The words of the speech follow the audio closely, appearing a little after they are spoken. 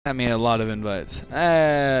I mean, a lot of invites.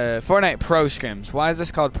 Fortnite Pro Scrims. Why is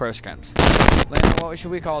this called Pro Scrims? Landon, what should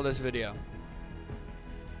we call this video?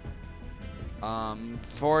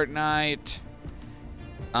 Fortnite.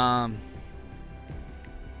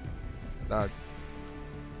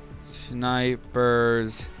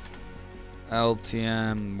 Snipers.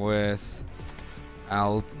 LTM with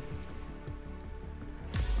Alpine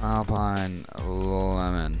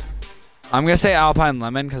Lemon. I'm gonna say Alpine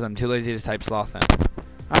Lemon because I'm too lazy to type sloth in.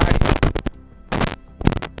 Alright.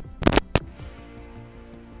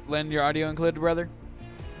 Lynn, your audio included, brother?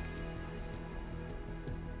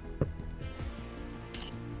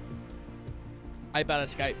 I bought a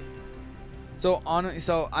Skype. So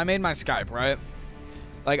I made my Skype, right?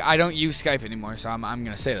 Like, I don't use Skype anymore, so I'm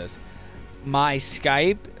gonna say this. My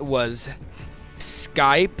Skype was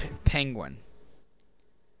Skype Penguin.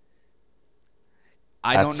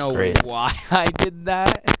 I don't know why I did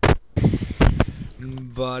that,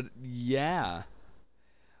 but yeah.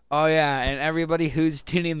 Oh yeah, and everybody who's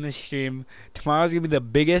tuning in the stream, tomorrow's gonna be the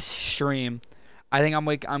biggest stream. I think I'm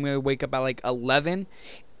gonna wake up at like 11,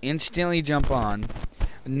 instantly jump on,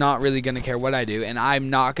 not really gonna care what I do, and I'm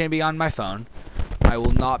not gonna be on my phone. I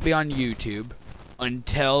will not be on YouTube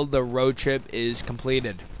until the road trip is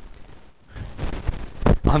completed.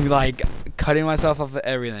 I'm like cutting myself off of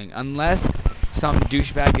everything unless some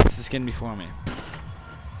douchebag gets the skin before me.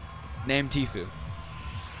 Name Tifu.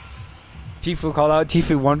 Tifu, call out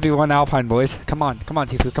Tifu. 1v1 Alpine, boys. Come on,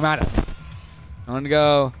 Tifu, come at us. I want to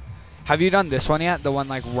go. Have you done this one yet? The one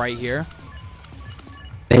like right here?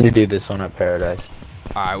 I need to do this one at Paradise.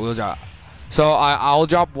 Alright, we'll drop. So I'll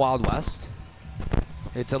drop Wild West.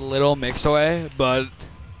 It's a little mix away, but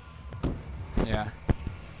yeah.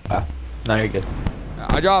 Now you're good.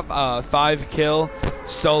 I drop 5 kill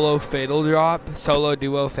solo fatal drop, solo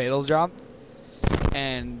duo fatal drop,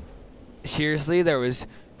 and seriously, there was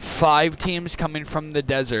 5 teams coming from the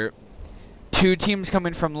desert, 2 teams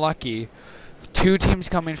coming from Lucky, 2 teams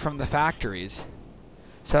coming from the factories.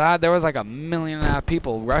 So there was like 1.5 million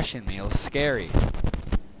people rushing me. It was scary.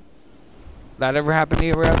 That ever happened to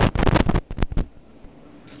you, bro?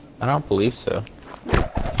 I don't believe so.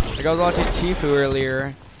 Like, I was watching Tifu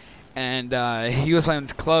earlier, and he was playing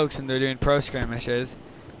with cloaks, and they're doing pro skirmishes.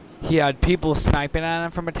 He had people sniping at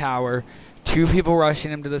him from a tower, 2 people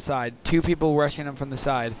rushing him to the side, 2 people rushing him from the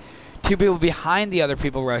side, 2 people behind the other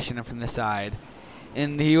people rushing him from the side,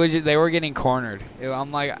 and they were getting cornered.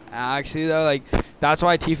 I'm like, actually though, like, that's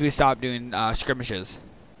why Tifu stopped doing skirmishes,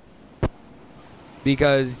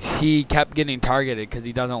 because he kept getting targeted because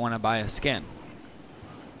he doesn't want to buy a skin.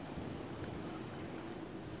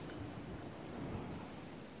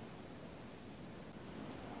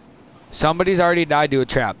 Somebody's already died to a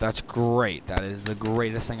trap. That's great. That is the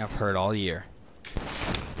greatest thing I've heard all year.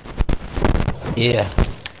 Yeah.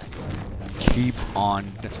 Keep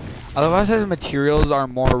on. Otherwise, his materials are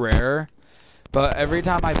more rare. But every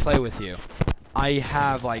time I play with you, I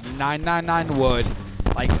have like 999 wood,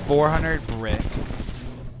 like 400 brick.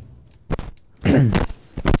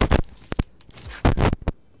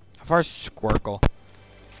 How far is Squircle?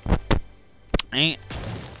 Ain't.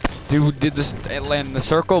 Dude, did this land? The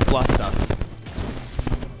circle blessed us.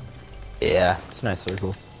 Yeah, it's a nice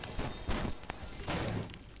circle.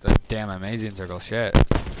 It's a damn amazing circle, shit.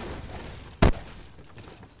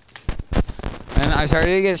 And I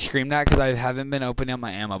started to get screamed at because I haven't been opening up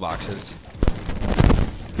my ammo boxes.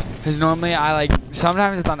 Because normally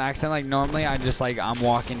sometimes it's on accident. Like normally I just I'm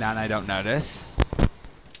walking down, I don't notice.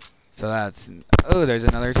 So that's, oh, there's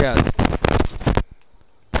another chest.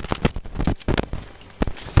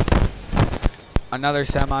 Another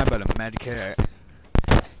semi, but a med kit.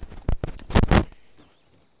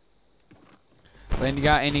 Lane, you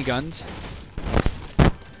got any guns?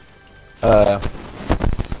 Yeah,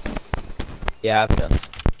 I've done.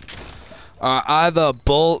 I have a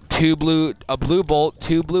bolt, a blue bolt,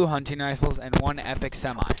 2 blue hunting rifles, and 1 epic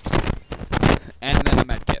semi, and then a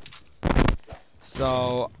med kit.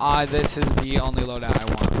 So this is the only loadout I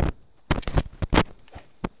want.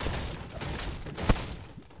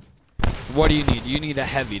 What do you need? You need a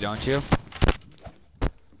heavy, don't you?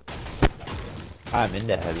 I'm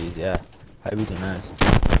into heavies, yeah. Heavies are nice.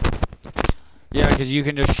 Yeah, because you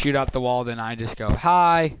can just shoot out the wall, then I just go,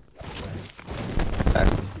 hi.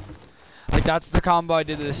 Exactly. Like, that's the combo I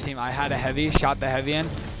did to this team. I had a heavy, shot the heavy in,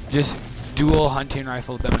 just dual hunting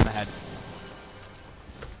rifle them in the head.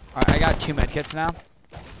 Alright, I got 2 medkits now.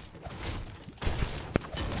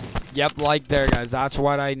 Yep, like there, guys. That's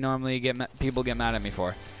what I normally people get mad at me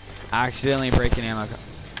for. Accidentally breaking ammo.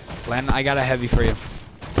 Len, I got a heavy for you.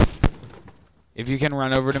 If you can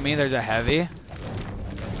run over to me, there's a heavy.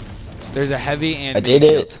 There's a heavy and I did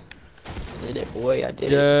shields. it. I did it, boy. I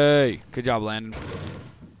did it. Yay! Good job, Landon.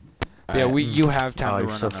 Yeah, you have time to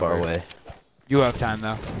run so far away. You have time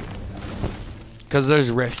though, cause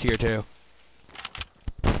there's rifts here too.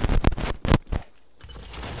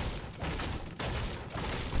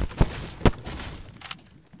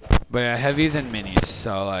 But yeah, heavies and minis.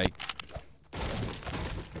 So like,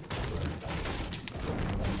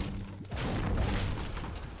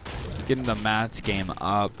 getting the mats game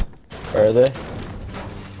up. Where are they?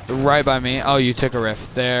 Right by me. Oh, you took a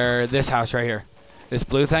rift. There, this house right here. This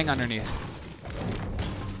blue thing underneath.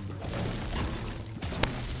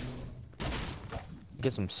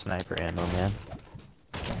 Get some sniper ammo, man.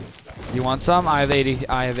 You want some? I have 80.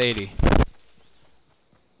 I have 80.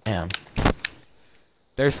 Damn.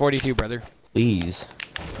 There's 42, brother. Please.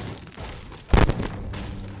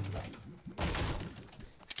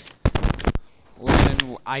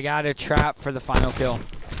 Landon, I got a trap for the final kill.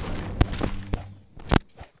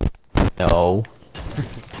 No.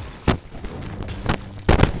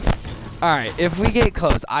 Alright, if we get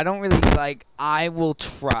close, I don't really like, I will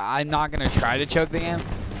try. I'm not going to try to choke the game,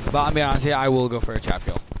 but I'll be honest here, I will go for a trap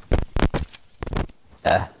kill.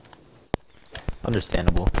 Yeah.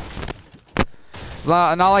 Understandable.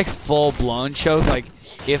 Not like full blown choke, like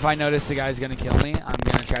if I notice the guy's going to kill me, I'm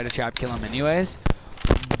going to try to trap kill him anyways.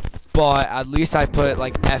 But at least I put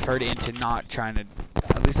like effort into not trying to,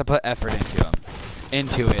 at least I put effort into him.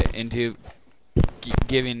 Into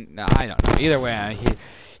giving, I don't know. Either way,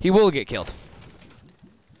 he will get killed.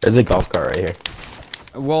 There's a golf cart right here.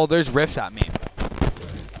 Well, there's rifts at me.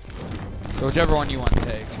 So whichever one you want to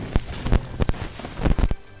take.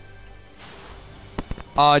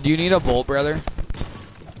 Do you need a bolt, brother?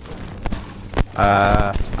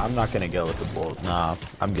 I'm not gonna go with the bolt. Nah,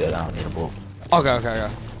 I'm good. I don't need a bolt. Okay.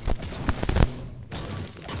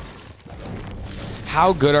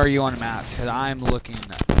 How good are you on mats? Because I'm looking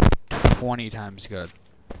 20 times good.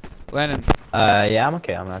 Landon. Yeah, I'm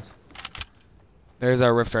okay on mats. There's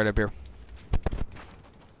our rift right up here.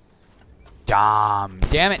 Damn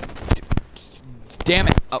it. Damn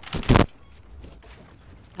it. Oh.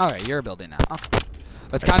 Okay, you're building now. Okay.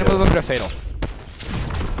 Let's kind of move over to Fatal.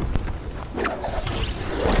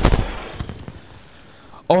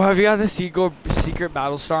 Oh, have you got the secret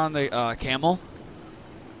battle star on the camel?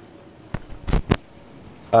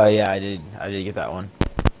 Yeah, I did get that one.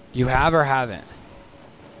 You have or haven't?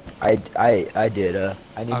 I did.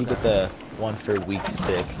 I need to get the one for week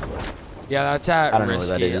 6. Yeah, that's at I don't risky.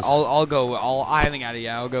 know what that is. I'll go. I haven't got it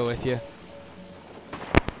yet. I'll go with you.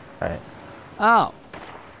 Alright. Oh.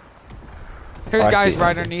 There's guys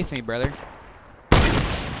right see. underneath me, brother.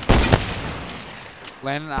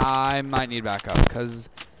 Landon, I might need backup, because...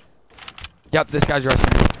 Yep, this guy's rushing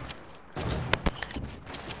me.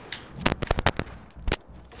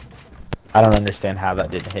 I don't understand how that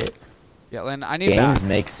didn't hit. Yeah, Landon, I need Games back.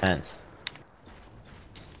 make sense.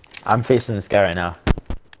 I'm facing this guy right now.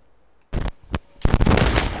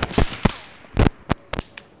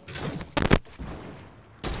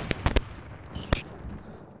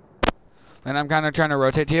 And I'm kind of trying to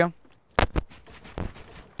rotate to you.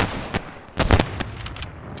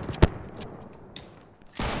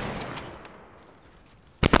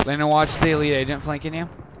 Landon, watch the elite agent flanking you.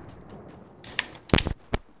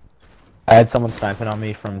 I had someone sniping on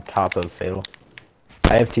me from top of Fatal.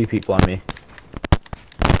 I have 2 people on me.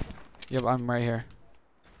 Yep, I'm right here.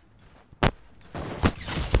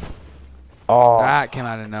 Oh. That came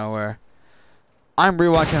out of nowhere. I'm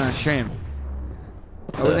rewatching the stream.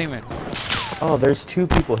 I wasn't even... Oh, there's 2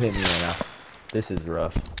 people hitting me right now. This is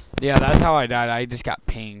rough. Yeah, that's how I died. I just got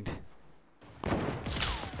pinged.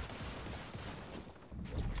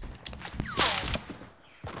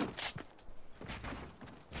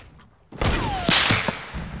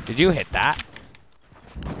 Did you hit that?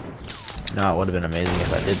 No, it would have been amazing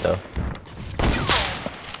if I did, though.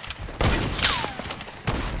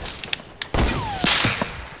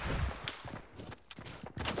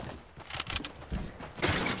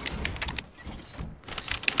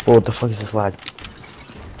 Oh, what the fuck is this lag?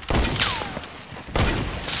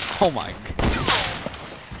 Oh my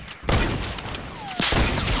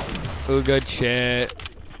god. Ooh, good shit.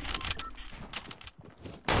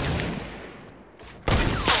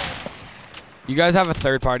 You guys have a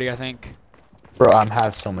third party, I think. Bro, I'm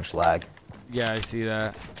having so much lag. Yeah, I see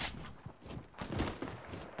that.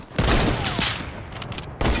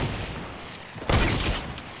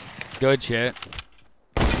 Good shit.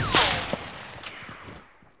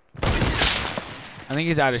 I think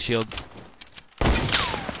he's out of shields.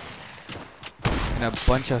 And a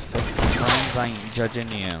bunch of fake guns, I ain't judging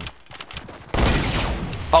you.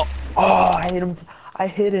 Oh, I hit him. I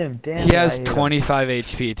hit him. Damn. He has 25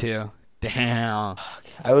 HP too. Damn.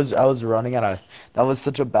 I was running out of. That was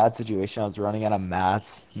such a bad situation. I was running out of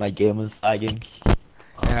mats. My game was lagging.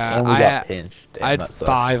 Yeah, And we got pinched. Damn, I had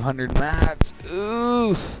 500 mats.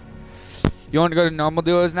 Oof. You want to go to normal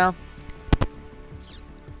duos now?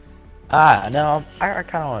 No. I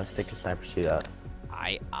kind of want to stick to sniper shootout.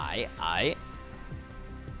 I.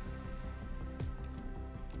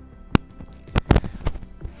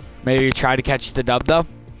 Maybe try to catch the dub though.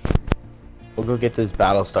 We'll go get this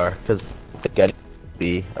battle star because the getting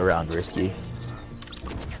be around risky.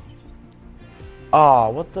 Oh,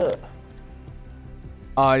 what the?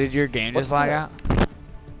 Oh, did your game just lag out?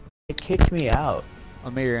 It kicked me out.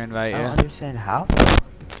 Let me invite you. I don't understand how.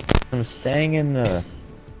 I'm staying in the.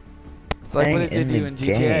 It's like what it did to you in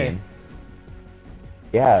GTA. Game.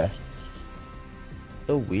 Yeah.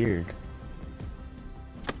 So weird.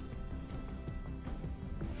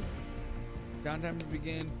 Downtime to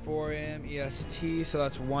begin 4 a.m. EST, so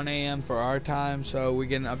that's 1 a.m. for our time. So we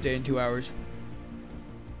get an update in 2 hours.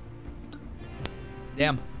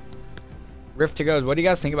 Damn. Rift to goes. What do you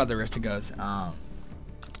guys think about the Rift to goes?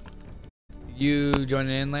 You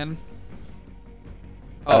joining in, Landon?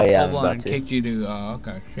 Oh yeah, full blown kicked you to. Oh,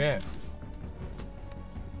 okay, shit.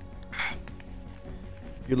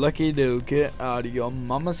 You're lucky to get out of your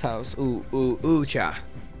mama's house. Ooh, cha.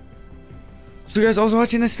 So you guys also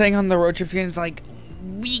watching this thing on the road trip skin? It's like,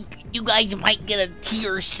 you guys might get a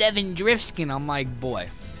tier 7 drift skin. I'm like, boy.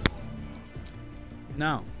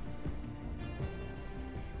 No.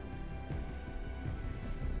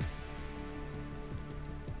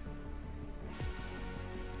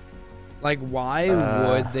 Like, why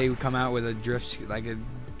would they come out with a drift skin, like a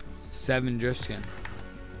 7 drift skin?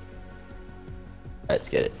 Let's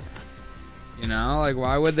get it. You know, like,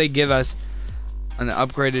 why would they give us an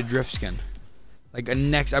upgraded drift skin? Like a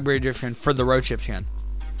next upgraded drift skin for the road trip skin.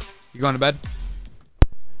 You going to bed?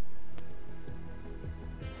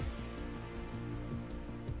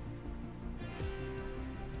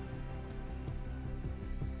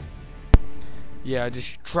 Yeah,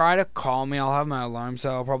 just try to call me. I'll have my alarm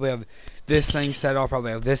set. I'll probably have this thing set. I'll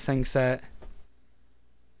probably have this thing set.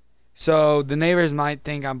 So the neighbors might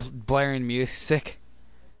think I'm blaring music.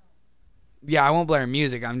 Yeah, I won't blare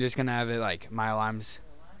music. I'm just going to have it like my alarms.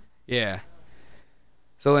 Yeah.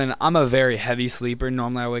 So then I'm a very heavy sleeper.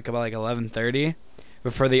 Normally I wake up at like 11:30.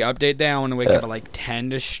 But for the update day, I want to wake up at like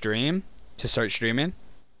 10 to start streaming.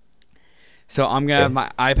 So I'm going to have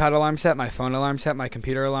my iPad alarm set, my phone alarm set, my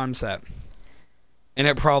computer alarm set. And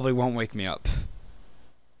it probably won't wake me up.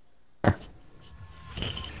 Yeah,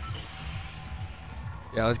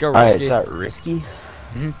 let's go risky. Alright, is that risky?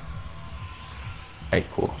 Mm-hmm. Alright,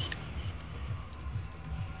 cool.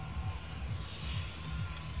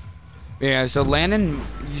 Yeah, so Landon,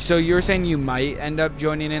 so you were saying you might end up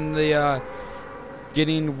joining in the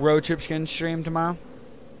getting road trip skin stream tomorrow?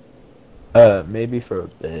 Maybe for a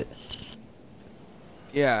bit.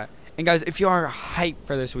 Yeah. And guys, if you are hyped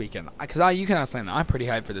for this weekend, because you can ask Landon, I'm pretty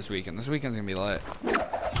hyped for this weekend. This weekend's gonna be lit.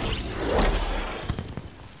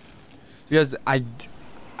 Because I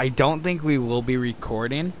don't think we will be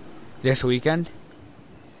recording this weekend.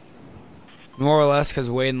 More or less because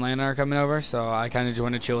Wade and Landon are coming over, so I kind of just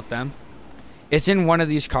want to chill with them. It's in one of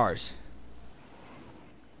these cars.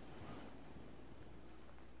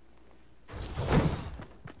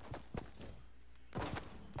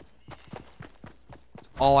 That's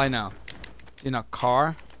all I know. It's in a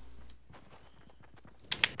car.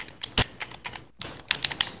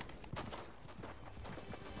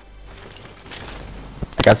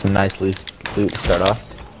 I got some nice loot to start off.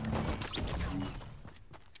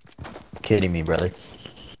 Kidding me, brother.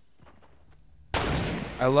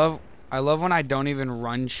 I love when I don't even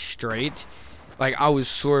run straight. Like, I was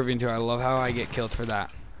swerving too. I love how I get killed for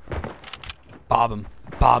that. Bob him,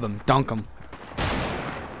 dunk him.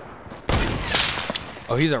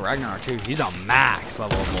 Oh, he's a Ragnarok too. He's a max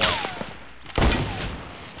level boy.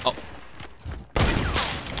 Oh.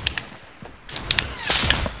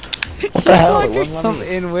 What the hell? Lock yourself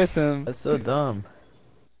in with him. That's so dumb.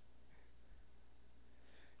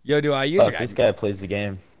 Yo, do I use this guy plays the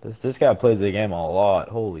game. This guy plays the game a lot.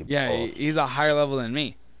 Holy yeah, balls. He's a higher level than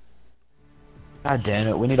me. God damn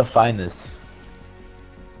it, we need to find this.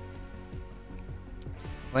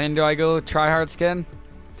 Land, do I go try hard skin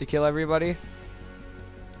to kill everybody?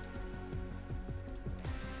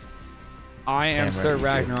 I am Sir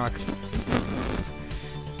Ragnarok.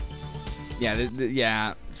 Yeah,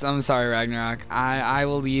 yeah. So I'm sorry, Ragnarok. I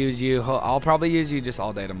will use you. I'll probably use you just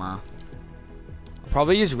all day tomorrow. I'll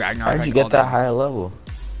probably use Ragnarok. How'd you get that higher level?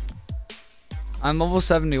 I'm level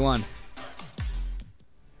 71.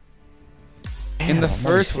 In the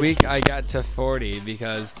first week, I got to 40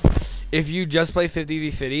 because if you just play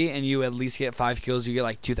 50v50 and you at least get 5 kills, you get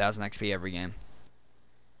like 2,000 XP every game.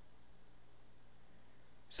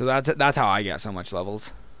 So that's how I get so much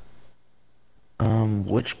levels.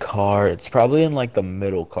 Which car? It's probably in like the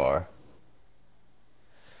middle car.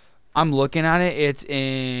 I'm looking at it.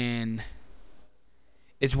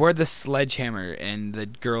 It's where the sledgehammer and the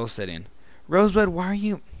girl's sitting. Rosebud, why are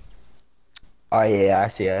you? Oh yeah, I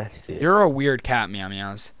see it. You're a weird cat, meow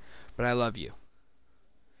meows, but I love you.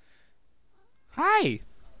 Hi,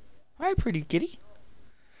 pretty kitty.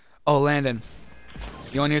 Oh, Landon,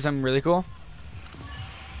 you want to hear something really cool?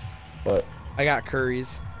 What? I got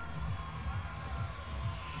curries.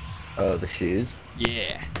 Oh, the shoes?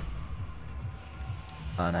 Yeah.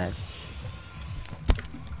 Oh, nice.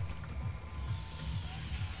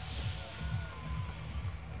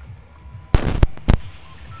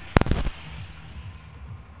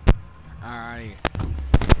 Alrighty.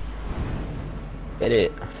 Hit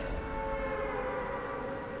it.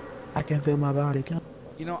 I can feel my body come.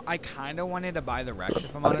 You know, I kind of wanted to buy the Rex,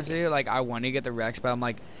 if I'm honest with you. Like, I want to get the Rex, but I'm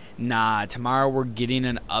like, nah, tomorrow we're getting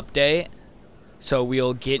an update, so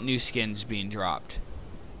we'll get new skins being dropped.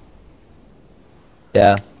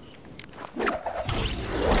 Yeah.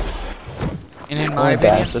 And in my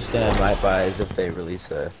opinion, the skin I might buy is if they release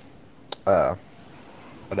a,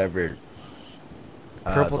 whatever.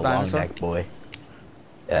 Purple the dinosaur? long neck boy.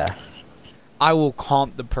 Yeah. I will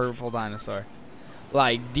comp the purple dinosaur.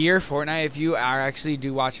 Like, dear Fortnite, if you actually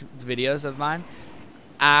do watch videos of mine,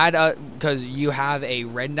 add because you have a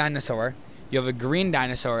red dinosaur, you have a green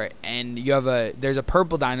dinosaur, and there's a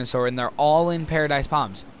purple dinosaur, and they're all in Paradise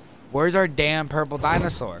Palms. Where's our damn purple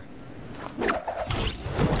dinosaur?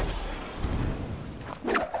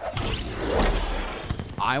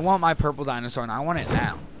 I want my purple dinosaur, and I want it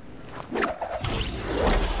now.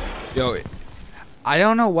 Yo, I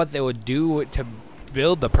don't know what they would do to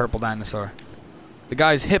build the purple dinosaur. The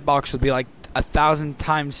guy's hitbox would be like 1,000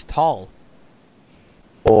 times tall.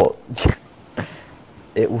 Well,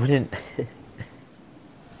 it wouldn't.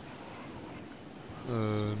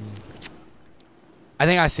 I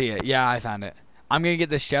think I see it. Yeah, I found it. I'm gonna get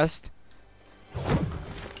this chest.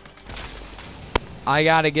 I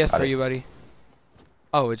got a gift for you, buddy.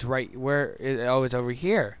 Oh, it's right where? Oh, it's over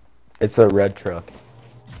here. It's a red truck.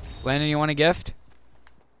 Landon, you want a gift?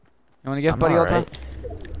 You want a gift, I'm buddy? alright.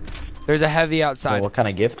 There's a heavy outside. Well, what kind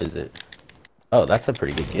of gift is it? Oh, that's a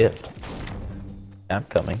pretty good gift. I'm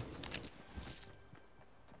coming.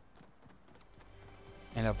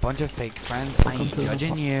 And a bunch of fake friends. I ain't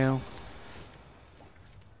judging you.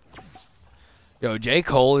 Yo, J.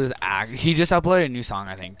 Cole is he just uploaded a new song,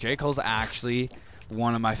 I think. J. Cole's actually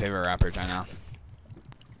one of my favorite rappers right now.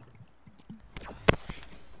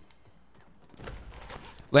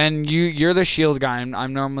 Len, you're the shield guy.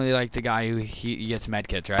 I'm normally like the guy who he gets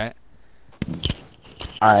medkits, right?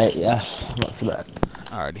 Alright, yeah. I'm up for that.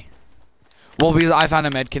 Alrighty. Well, because I found a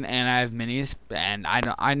medkit and I have minis, and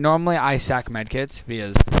I normally stack medkits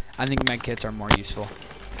because I think medkits are more useful.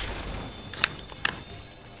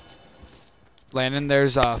 Landon,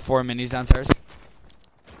 there's 4 minis downstairs.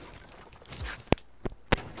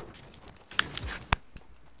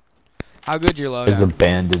 How good your load? There's the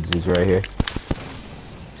bandages right here.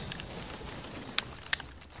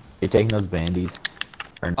 You taking those bandies?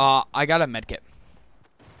 I got a medkit.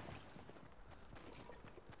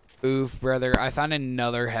 Oof, brother, I found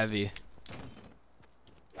another heavy.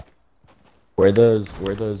 Where those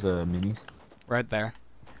minis? Right there.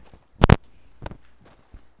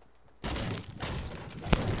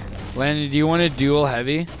 Landon, do you want a dual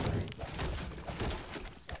heavy?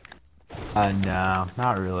 No,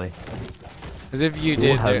 not really. Because if you Dual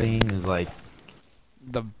did, heavying is like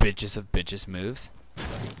the bitches of bitches moves.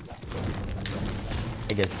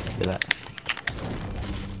 I guess you can say that.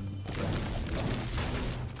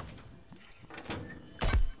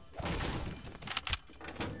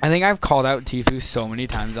 I think I've called out Tfue so many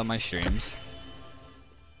times on my streams.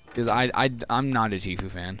 Because I'm not a Tfue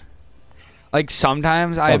fan. Like,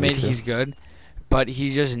 sometimes I admit he's good, but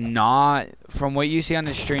he's just not, from what you see on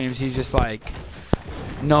the streams, he's just like,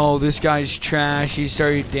 no, this guy's trash, he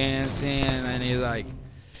started dancing, and he's like,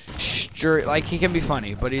 like, he can be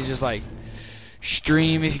funny, but he's just like,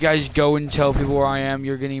 stream, if you guys go and tell people where I am,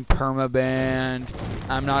 you're getting perma-banned,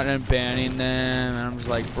 I'm not banning them, and I'm just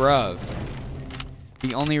like, bruv,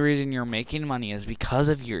 the only reason you're making money is because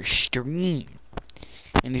of your stream.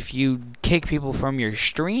 And if you kick people from your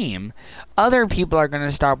stream, other people are going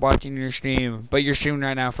to stop watching your stream. But you're streaming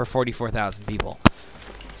right now for 44,000 people.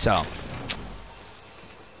 So,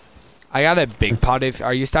 I got a big pot.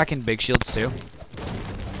 Are you stacking big shields too?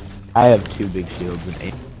 I have 2 big shields and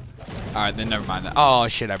 8. Alright, then never mind that. Oh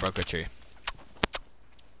shit, I broke a tree.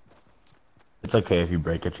 It's okay if you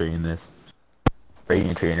break a tree in this.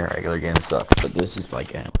 Breaking a tree in a regular game sucks, but this is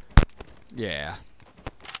like Yeah.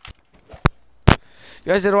 You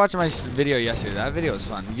guys did watch my video yesterday. That video was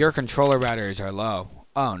fun. Your controller batteries are low.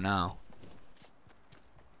 Oh no.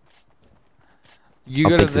 You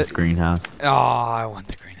I'll go to take this greenhouse. Oh, I want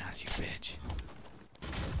the greenhouse, you bitch.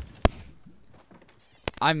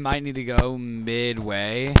 I might need to go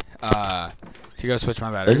midway to go switch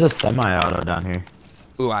my batteries. There's a semi-auto down here.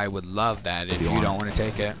 Ooh, I would love that if you don't want to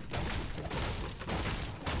take it.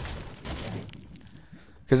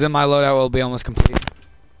 Because then my loadout will be almost complete.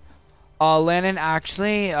 Landon,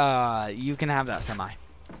 actually, you can have that semi.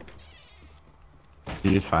 Did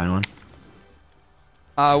you just find one?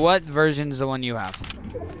 What version's the one you have?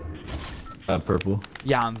 Purple.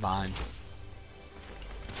 Yeah, I'm fine.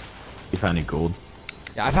 You found any gold?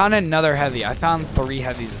 Yeah, I found another heavy. I found 3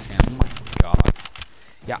 heavies this game. Oh my god.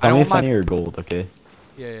 Yeah, I don't want my your gold, okay?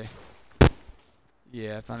 Yeah.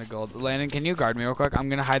 Yeah, I found a gold. Landon, can you guard me real quick? I'm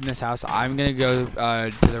gonna hide in this house. I'm gonna go to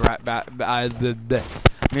the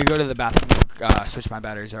I'm gonna go to the bathroom. Switch my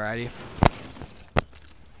batteries. Alrighty.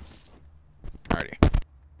 Alrighty.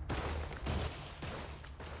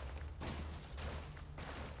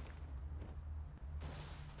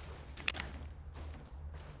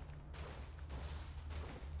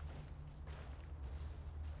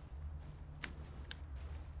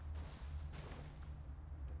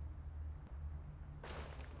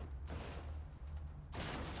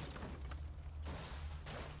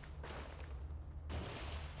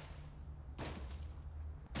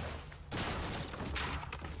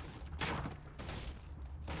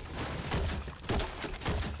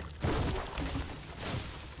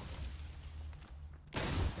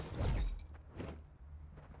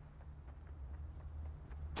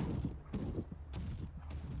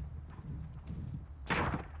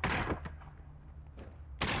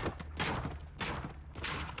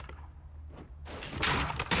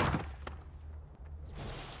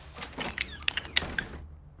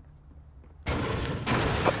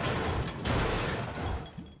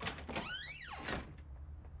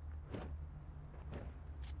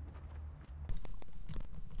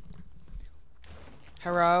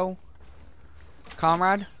 Hello?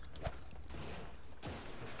 Comrade?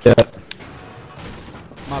 Yeah.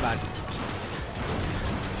 My bad.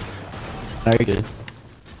 Very good.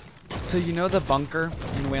 So you know the bunker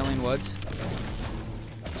in Wailing Woods?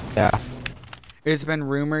 Yeah. It's been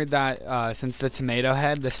rumored that since the tomato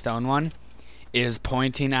head, the stone one, is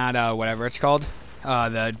pointing at whatever it's called,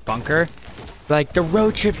 the bunker, like the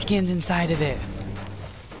road trip skins inside of it.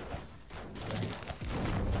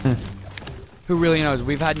 Who really knows?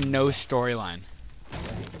 We've had no storyline.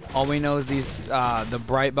 All we know is these, the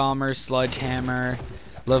Bright Bomber, Sledgehammer,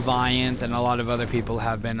 Leviant, and a lot of other people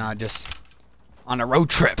have been just on a road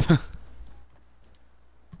trip.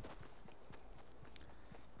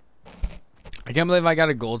 I can't believe I got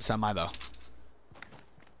a gold semi though.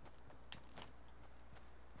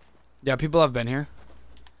 Yeah, people have been here.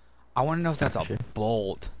 I want to know if that's a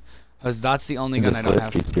bolt, because that's the only gun I don't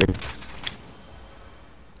have.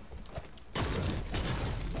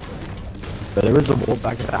 But there was a bolt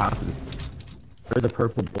back at the houses. There's a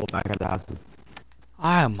purple bolt back at the houses.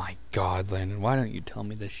 Oh my god, Landon, why don't you tell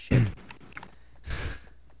me this shit?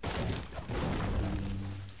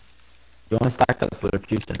 You want to stack that slurp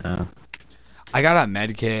juice or no? I got a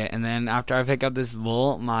med kit, and then after I pick up this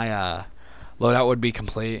bolt, my loadout would be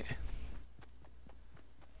complete.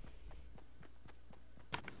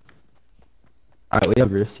 Alright, we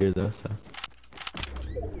have rifts here though, so.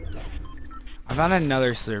 I found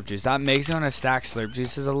another slurp juice. That makes me want to stack slurp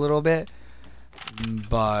juices a little bit,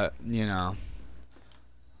 but you know.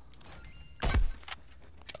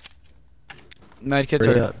 Medkits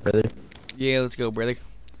are. Up, brother. Yeah, let's go, brother.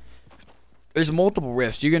 There's multiple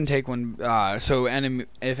rifts. You can take one. So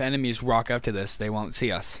if enemies walk up to this, they won't see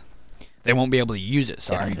us. They won't be able to use it.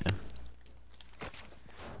 Sorry. Yeah,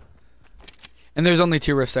 and there's only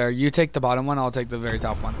 2 rifts there. You take the bottom one. I'll take the very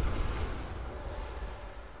top one.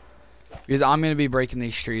 Because I'm gonna be breaking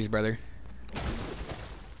these trees, brother.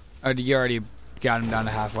 Oh, you already got them down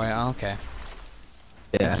to halfway. Oh, okay.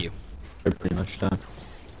 Yeah. Thank you. They're pretty much done.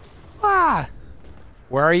 Ah.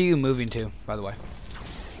 Where are you moving to, by the way?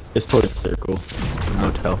 Just towards the circle.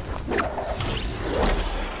 Motel.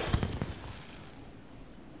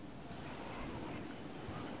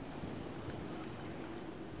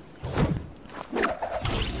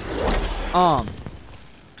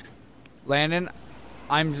 Landon,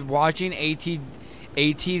 I'm watching ATK,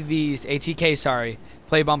 sorry,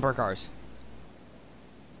 play bumper cars.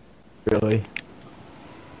 Really?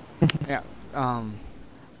 Yeah.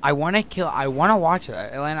 I want to watch it.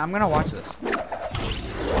 Atlanta, I'm gonna watch this.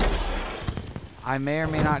 I may or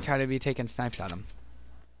may not try to be taking snipes at them.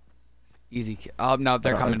 Easy. Oh no,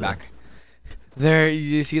 they're coming back. There,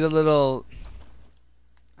 you see the little.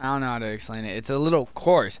 I don't know how to explain it. It's a little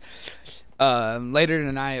course. Later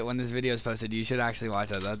tonight, when this video is posted, you should actually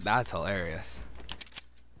watch it. That's hilarious.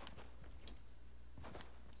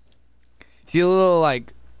 See a little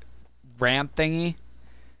like ramp thingy,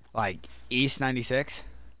 like East 96.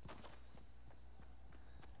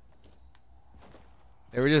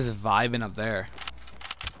 They were just vibing up there.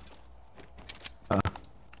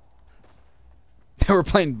 They were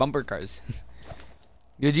playing bumper cars.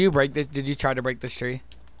 Did you break this? Did you try to break this tree?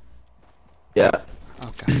 Yeah.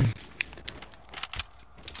 Okay.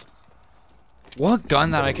 What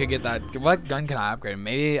gun that I could get that? What gun can I upgrade?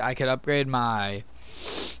 Maybe I could upgrade my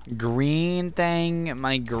green thing,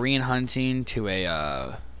 my green hunting to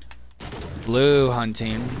a blue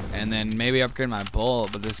hunting, and then maybe upgrade my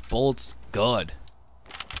bolt. But this bolt's good.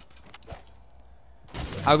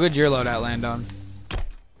 How good's your loadout, Landon?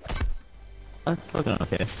 That's looking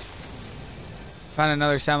okay. Found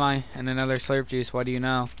another semi and another slurp juice. What do you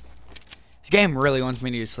know? This game really wants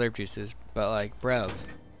me to use slurp juices, but like, bro.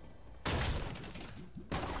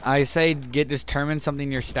 I say get determined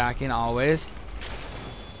something you're stacking always.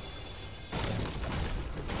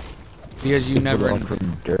 Because you never. From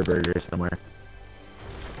Durburger somewhere.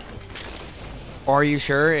 Are you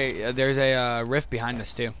sure? There's a rift behind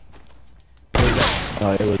us too.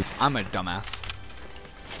 Oh, it was. I'm a dumbass.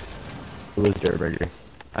 It was Durburger.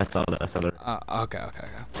 I saw that. I saw that. Okay.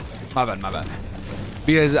 My bad.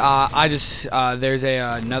 Because I just there's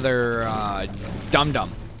another dum dum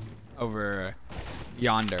over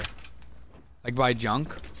yonder, like by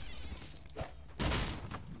junk.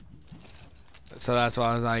 So that's why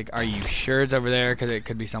I was like, "Are you sure it's over there? Because it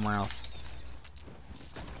could be somewhere else."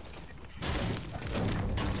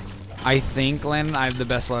 I think, Landon, I have the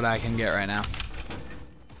best load I can get right now.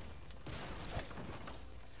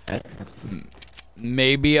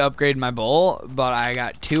 Maybe upgrade my bull, but I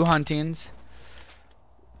got 2 huntings,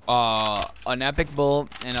 an epic bull,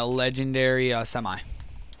 and a legendary semi.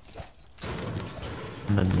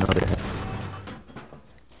 And another.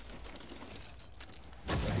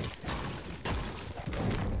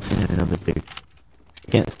 And another big.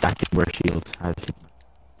 You can't stack it where shields.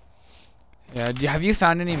 Yeah. Have you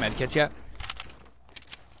found any medkits yet?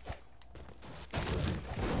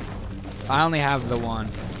 I only have the one.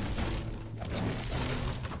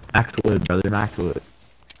 Maxwood, brother, Maxwood.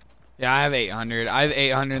 Yeah, I have 800. I have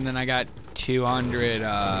 800, and then I got 200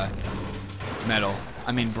 metal.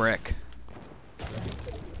 I mean brick.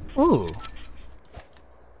 Ooh.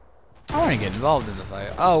 I want to get involved in the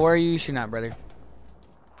fight. Oh, where are you shooting at, brother?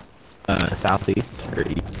 Southeast or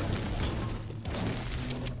east.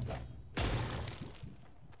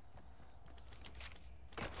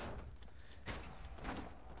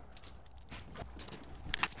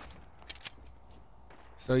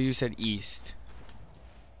 So you said east.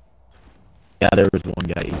 Yeah, there was one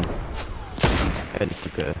guy. I just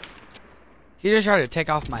took a He just tried to take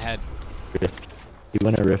off my head. rift. He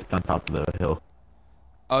went a rift on top of the hill.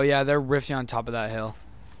 Oh yeah, they're rifting on top of that hill.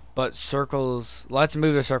 But circles, let's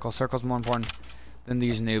move the circle. Circle's more important than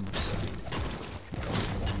these noobs.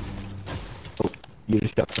 Oh, you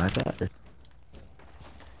just got sniped at? Or?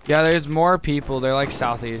 Yeah, there's more people. They're like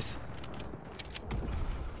southeast.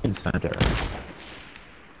 In center.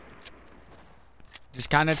 Just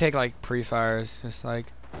kind of take like pre-fires, just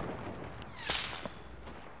like.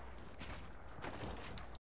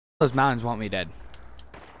 Those mountains want me dead.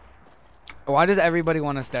 Why does everybody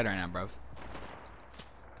want us dead right now, bro?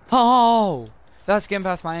 Oh, that skin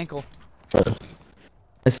past my ankle.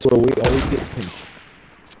 I swear we always get pinched.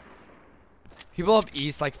 People up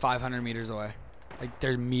east like 500 meters away. Like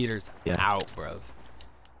they're meters out, bro.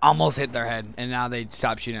 Almost hit their head, and now they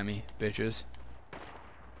stop shooting at me, bitches.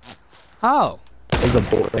 Oh. There's a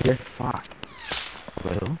bolt right here. Fuck.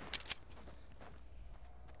 Hello?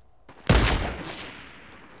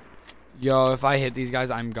 Yo, if I hit these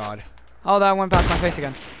guys, I'm God. Oh, that went past my face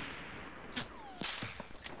again.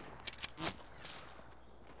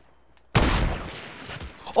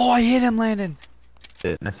 Oh, I hit him, Landon.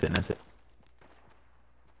 That's it.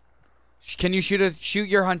 Can you shoot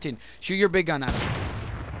your hunting? Shoot your big gun at him.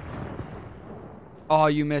 Oh,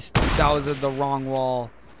 you missed. That was the wrong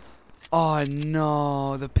wall. Oh,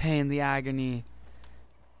 no. The pain, the agony.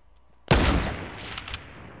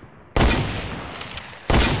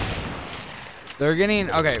 They're getting...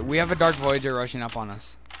 Okay, we have a Dark Voyager rushing up on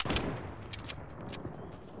us.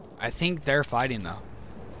 I think they're fighting, though.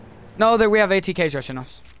 No, there we have ATKs rushing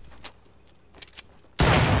us. I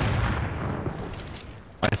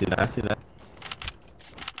see that. I see that.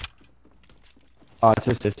 Oh,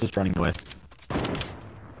 it's just running away.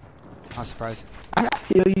 Not surprised. I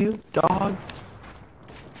feel you, dog.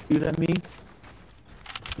 Shoot at me.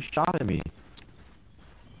 You shot at me.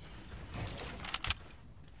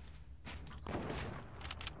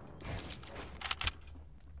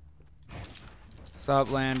 What's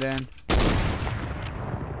up, Landon?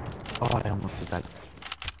 Oh, I almost did that.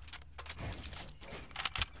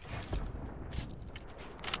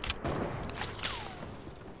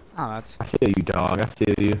 Oh, that's... I feel you, dog. I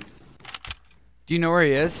feel you. Do you know where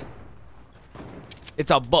he is? It's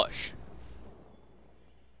a bush.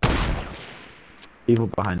 People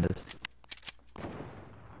behind us.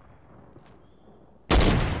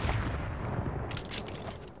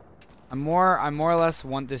 I more or less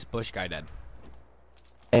want this bush guy dead.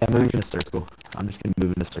 Hey, I'm moving in a circle. I'm just gonna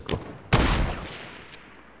move in a circle.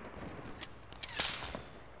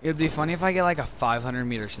 It'd be funny if I get like a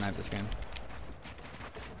 500-meter snipe this game.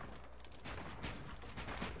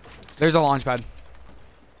 There's a launch pad.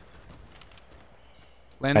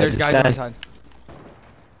 Land, there's guys on the side.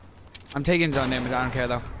 I'm taking zone damage. I don't care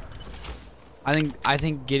though. I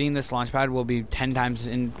think getting this launch pad will be 10 times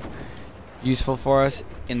useful for us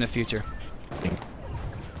in the future.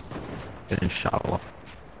 Getting shot off.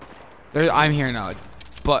 I'm hearing a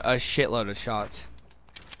shitload of shots.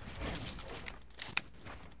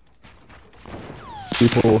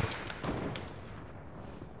 People.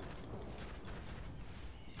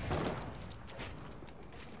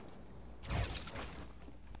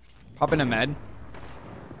 Pop in a med.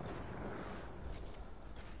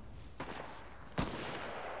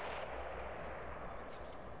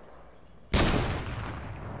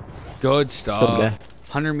 Good stuff. Okay.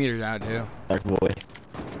 100 meters out too. Dark boy.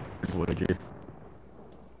 Voyager.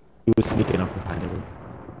 He was sneaking up behind him.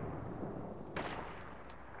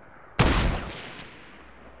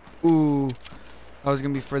 Ooh. That was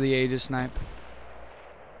gonna be for the ages snipe.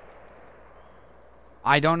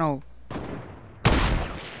 I don't know.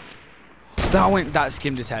 That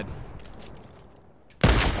skimmed his head.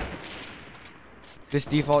 This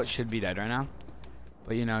default should be dead right now.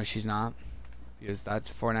 But you know, she's not. Because that's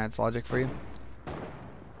Fortnite's logic for you.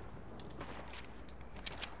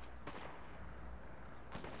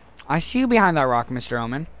 I see you behind that rock, Mr.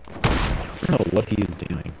 Omen. I don't know what he is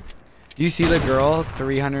doing. Do you see the girl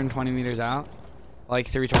 320 meters out? Like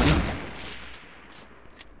 320?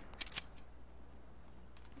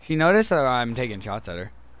 She noticed that I'm taking shots at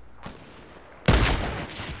her.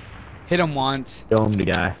 Hit him once. Dome the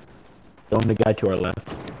guy. Dome the guy to our left.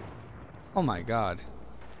 Oh my god.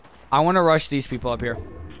 I want to rush these people up here.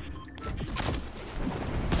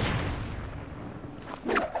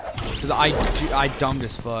 Because I dumped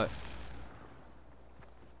his foot.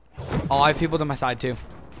 Oh, I have people to my side too.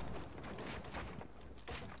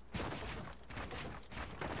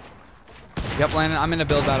 Yep, Landon, I'm in a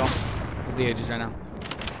build battle with the ages right now.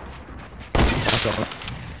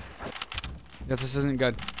 Yes, this isn't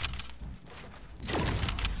good.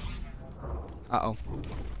 Uh-oh.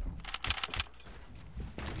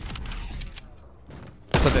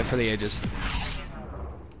 Clip it for the ages.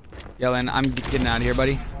 Yeah, Landon, I'm getting out of here,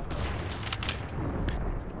 buddy.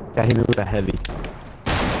 Yeah, hit me with a heavy.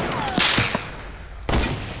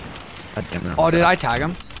 God damn it. Oh, did I tag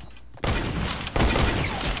him?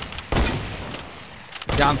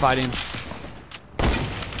 Yeah, I'm fighting.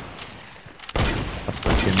 That's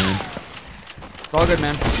fucking man. It's all good,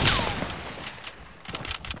 man.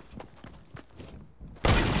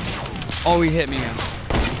 Oh, he hit me again.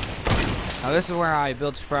 Now this is where I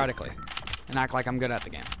build sporadically and act like I'm good at the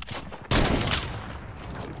game.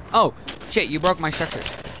 Oh, shit, you broke my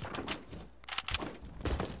structures.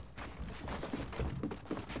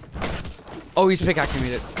 Oh, he's pickaxing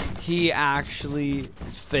me. He actually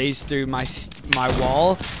phased through my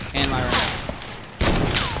wall and my ramp.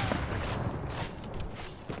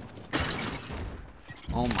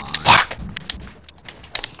 Oh my. Fuck.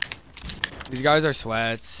 These guys are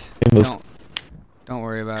sweats. Don't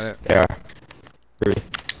worry about it. They are. Three.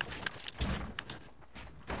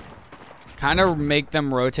 Kind of make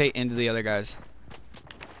them rotate into the other guys.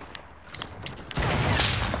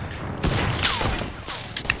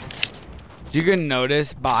 You can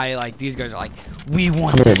notice by like these guys are like, we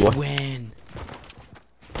want this win.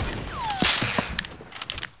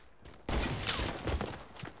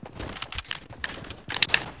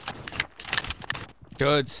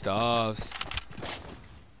 Good stuff.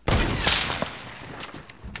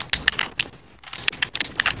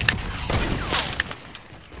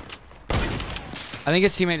 I think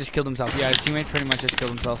his teammate just killed himself. Yeah, his teammate pretty much just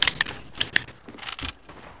killed himself.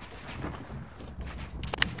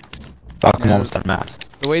 Fuck, I'm almost done mats.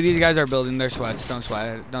 The way these guys are building their sweats, don't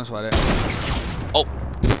sweat it. Don't sweat it. Oh.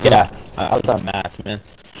 Yeah, I was on mats, man.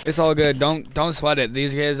 It's all good. Don't sweat it.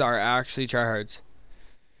 These guys are actually tryhards.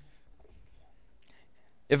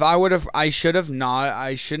 If I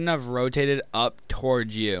shouldn't have rotated up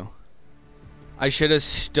towards you. I should have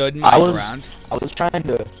stood my ground. I was trying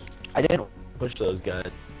to, I didn't push those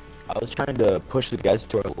guys. I was trying to push the guys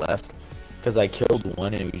to our left. Because I killed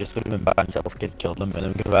one and we just would have been by himself, could have killed him, and then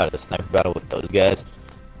we could have had a sniper battle with those guys.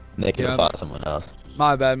 And they could have fought someone else.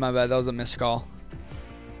 My bad. That was a missed call.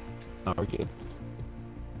 Oh, we're good.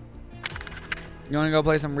 You want to go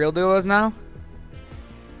play some real duos now?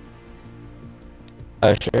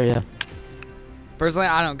 Sure, yeah. Personally,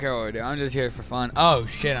 I don't care what we do. I'm just here for fun. Oh,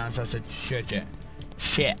 shit, I'm such a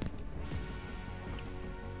shit.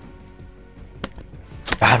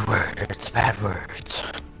 Bad words, bad words.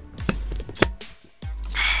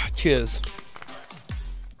 Cheers.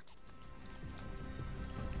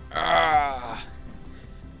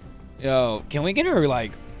 Yo, can we get her,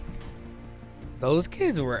 like... Those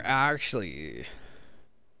kids were actually...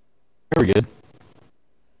 They were good.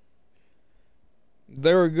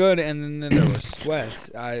 They were good, and then there was sweat.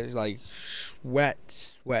 I like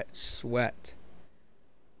sweat.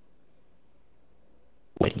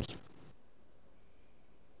 Wait.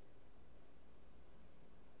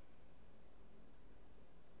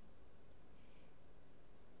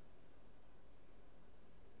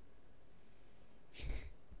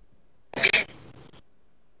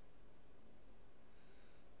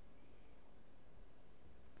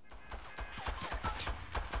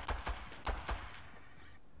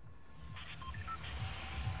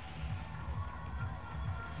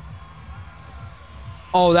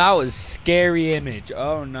 Oh, that was scary image.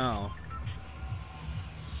 Oh no.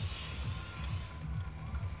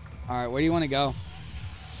 Alright, where do you want to go?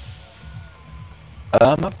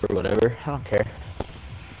 I'm up for whatever. I don't care.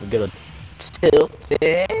 We get a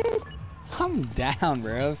tilted. I'm down,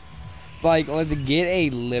 bro. Like, let's get a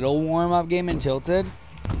little warm-up game in Tilted.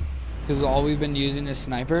 Because all we've been using is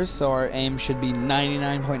snipers, so our aim should be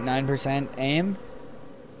 99.9% aim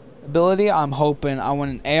ability. I'm hoping I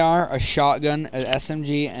want an AR, a shotgun, an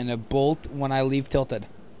SMG, and a bolt when I leave Tilted.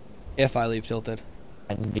 If I leave Tilted.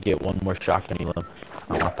 I need to get one more shotgun elim.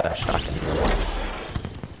 I want that shotgun elim.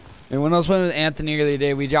 And when I was playing with Anthony the other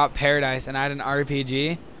day, we dropped Paradise, and I had an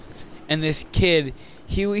RPG. And this kid,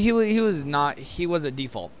 he was a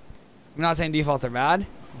default. I'm not saying defaults are bad,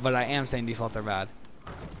 but I am saying defaults are bad.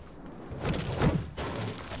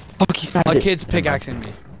 Fuck, he's not A kid's pickaxing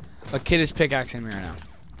me. A kid is pickaxing me right now.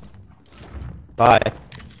 Bye.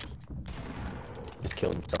 Just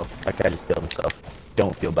killed himself. That guy just killed himself.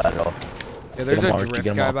 Don't feel bad at all. Yeah, there's a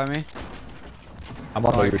drift guy by me. I'm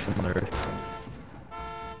on the roof from the roof.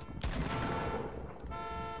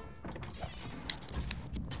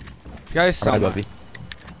 This guy's so Bobby.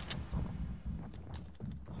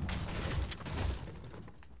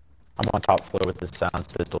 I'm on top floor with the sound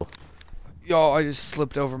pistol. Yo, I just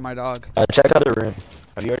slipped over my dog. Check out the room.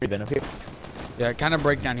 Have you already been up here? Yeah, kind of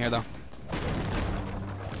break down here though.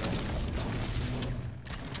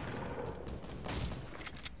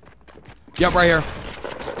 Yep, right here.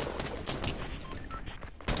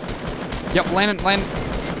 Yep, landing.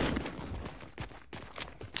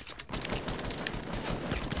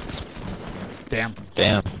 Damn.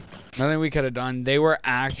 Nothing we could have done. They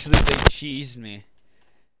cheesed me.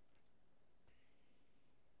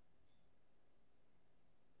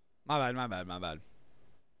 My bad.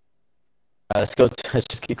 Let's go. Let's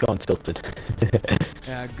just keep going Tilted.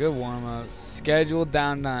 Yeah, good warm up. Scheduled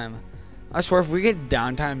downtime. I swear, if we get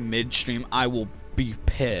downtime midstream, I will be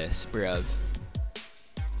pissed, bruv.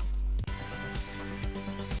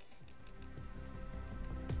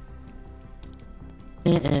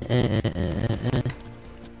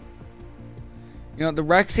 You know, the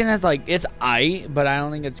rec skin is like, it's aight, but I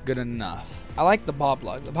don't think it's good enough. I like the pop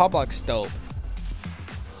lock. The pop lock's dope.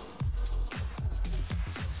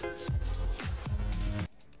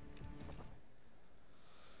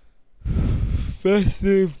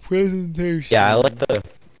 Festive presentation. Yeah, I like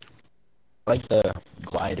the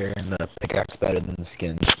glider and the pickaxe better than the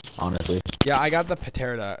skins, honestly. Yeah, I got the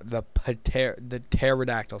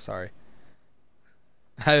pterodactyl, sorry.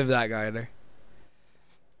 I have that glider.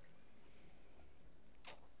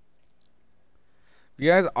 If you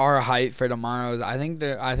guys are hyped for tomorrow's, I think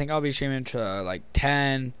I'll be streaming to like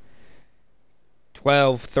 10,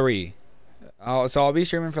 12, 3. So I'll be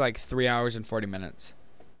streaming for like 3 hours and 40 minutes.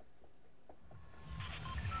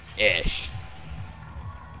 Ish.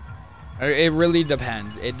 It really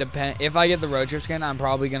depends. It depends. If I get the road trip skin, I'm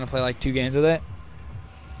probably gonna play like 2 games with it.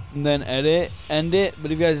 and then end it.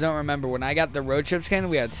 But if you guys don't remember, when I got the road trip skin,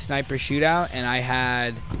 we had sniper shootout, and I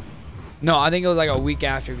had, no, I think it was like a week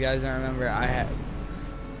after. If you guys don't remember, I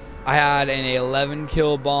had an 11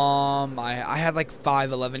 kill bomb. I had like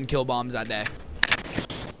 11 kill bombs that day.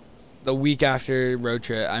 The week after road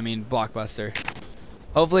trip, I mean blockbuster.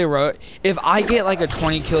 Hopefully if I get like a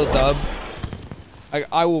 20 kill dub,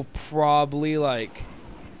 I will probably like,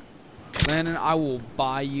 Landon, I will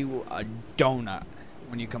buy you a donut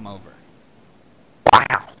when you come over.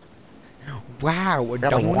 Wow. Wow, a really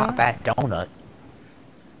donut? Want that donut.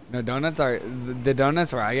 No, donuts are, the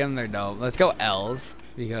donuts where I get them, they're dope. Let's go L's,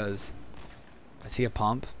 because I see a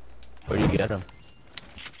pump. Where do you get them?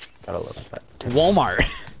 Gotta look at that. Walmart.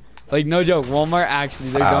 Like, no joke, Walmart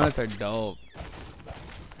actually, their donuts are dope.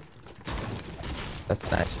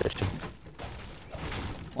 That's nice fishing.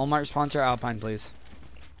 Walmart sponsor Alpine, please.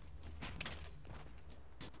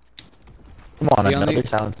 Come on, another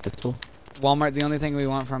silenced pistol. Walmart, the only thing we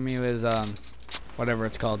want from you is, whatever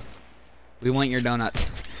it's called. We want your donuts.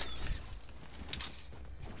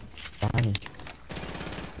 Fine.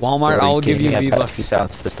 Walmart, I will give you V-Bucks. 2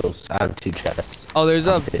 silenced pistols out of 2 chests. Oh, there's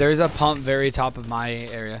a pump very top of my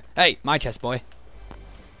area. Hey, my chest, boy.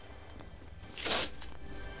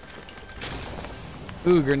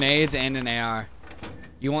 Ooh, grenades and an AR.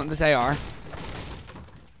 You want this AR?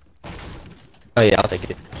 Oh yeah, I'll take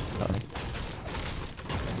it.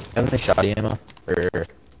 Have any shoddy ammo? Or...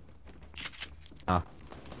 Oh.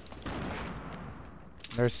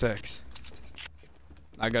 There's 6.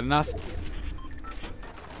 Not good enough?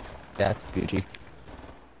 Yeah, it's Gucci.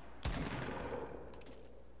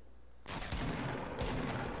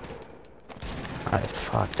 Alright,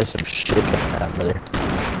 fuck, there's some shit going on, brother.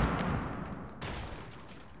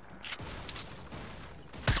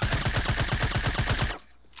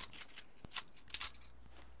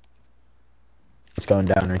 What's going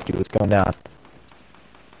down, Ricky? What's going down?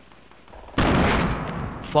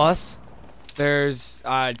 Plus, there's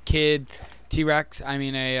a kid T-Rex, I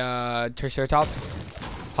mean a Triceratops.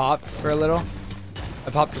 Popped for a little. I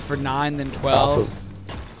popped it for 9, then 12.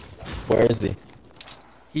 Where is he?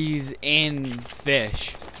 He's in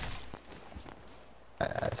fish.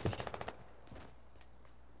 I see.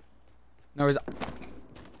 No, he's...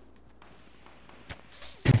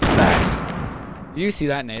 Nice. Did you see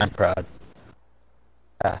that, Nate? I'm proud.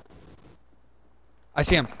 I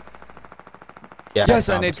see him. Yeah, yes,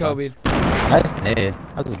 I nade Kobe. Nice nade.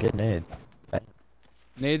 That was a good nade.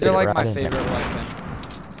 Nades are like my favorite weapon.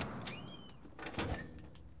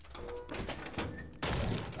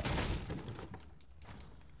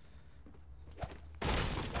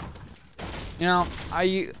 You know,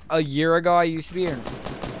 a year ago I used to be here.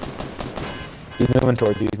 He's moving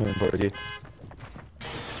towards you. He's moving towards you.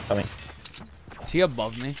 Coming. Is he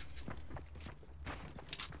above me?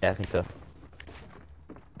 Yeah, I think so.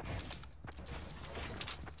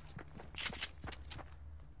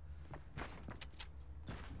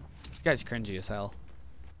 This guy's cringy as hell.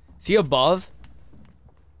 Is he above?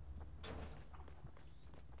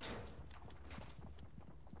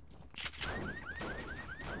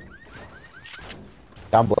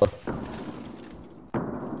 Down below.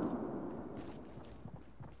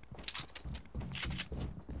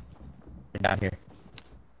 You're down here.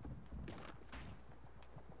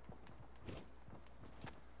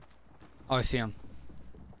 Oh, I see him.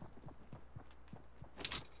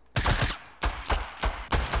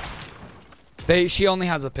 She only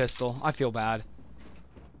has a pistol. I feel bad.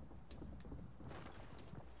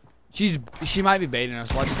 She might be baiting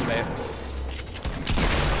us. Watch the bait.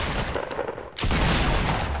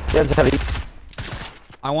 Yeah, it's heavy.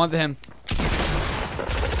 I want him.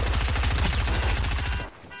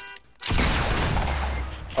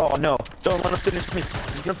 Oh no! Don't let him finish me.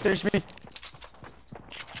 He's gonna finish me.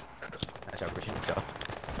 That's our pushing go.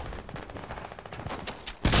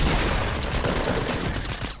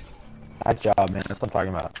 Nice job, man. That's what I'm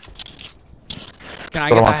talking about. Can I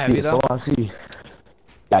get that heavy though? Hold on, see.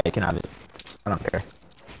 Yeah, you can have it. I don't care.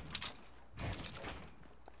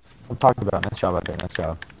 I'm talking about nice job out there. Nice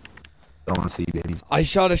job. I don't want to see you, babies. I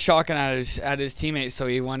shot a shotgun at his teammate, so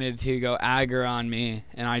he wanted to go aggro on me,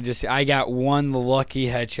 and I got one lucky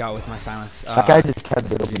headshot with my silence. That guy just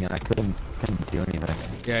kept building, and I couldn't do anything.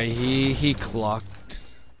 Yeah, he clucked.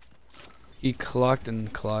 He clucked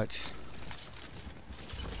and clutched.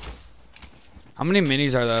 How many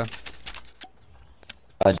minis are there?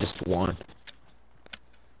 Just one.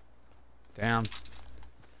 Damn.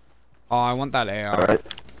 Oh, I want that AR. All right.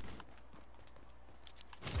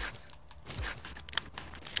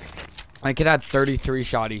 I could add 33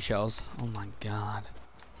 shoddy shells. Oh my god.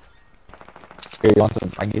 Here, you want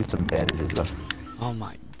some? I gave you some bandages though. Oh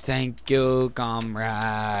my. Thank you,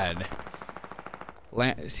 comrade.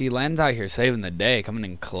 See, Len's out here saving the day, coming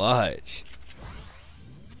in clutch.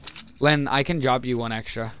 Len, I can drop you one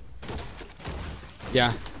extra.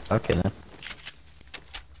 Yeah. Okay then.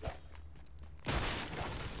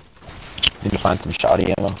 Need to find some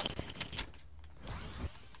shoddy ammo.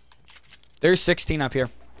 There's 16 up here.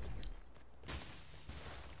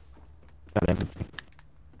 Got everything.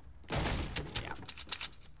 Yeah.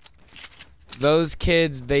 Those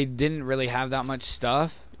kids, they didn't really have that much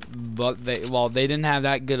stuff, but they didn't have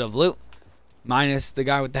that good of loot, minus the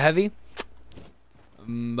guy with the heavy.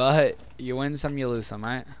 But you win some, you lose some,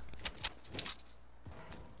 right?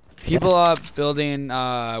 People up building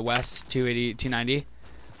west 280, 290.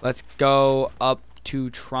 Let's go up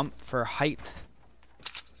to Trump for height.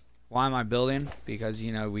 Why am I building? Because,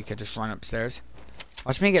 you know, we could just run upstairs.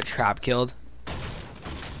 Watch me get trap killed.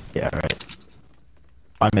 Yeah, right.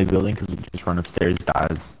 Why am I building? Because we just run upstairs,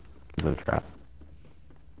 dies because of a trap.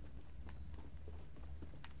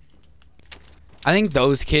 I think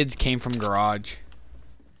those kids came from garage.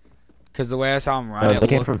 Because the way I saw them run, No, they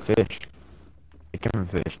came from fish. They came from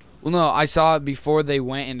fish. Well, no, I saw it before they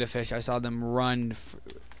went into fish. I saw them run.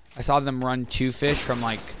 I saw them run to fish from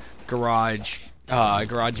like garage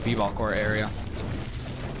b-ball court area.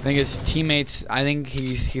 I think his teammates. I think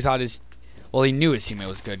he thought his. Well, he knew his teammate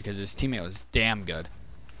was good because his teammate was damn good.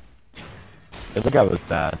 I think I was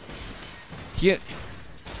bad.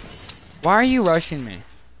 Why are you rushing me?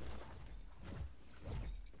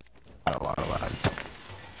 Got a lot of lag.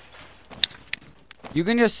 You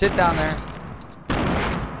can just sit down there.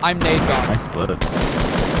 I'm nade gone. I split it.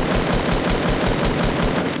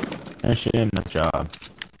 Finish him the job.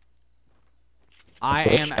 I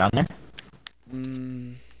Fish am down there.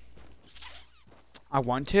 I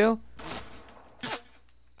want to.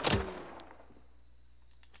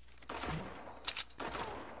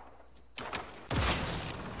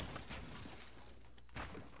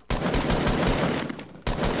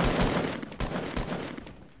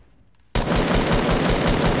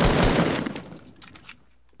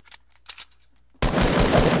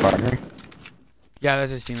 Partner. Yeah,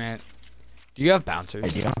 that's his teammate. Do you have bouncers? Hey,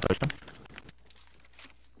 do you want to push him?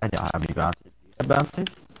 I don't have any bouncers. Do you have bouncers?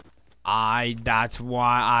 That's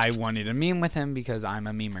why I wanted to meme with him, because I'm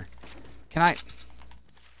a memer. Can I?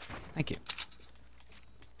 Thank you.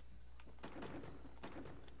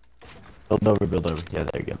 Build over, build over. Yeah,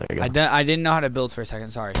 there you go, there you go. I didn't know how to build for a second,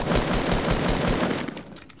 sorry.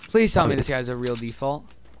 Please tell me this guy's a real default.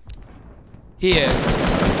 He is. No,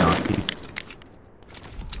 he's not. He's...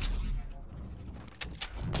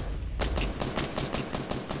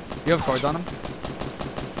 You have cords on him?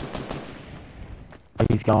 Oh,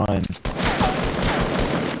 he's going.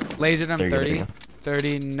 Lasered him. There you go, there 30.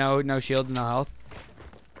 you go. 30, no shield, no health.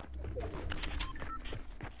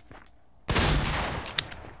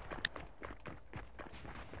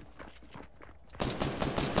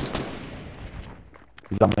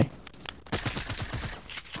 He's on me.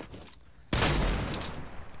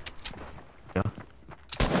 Yeah.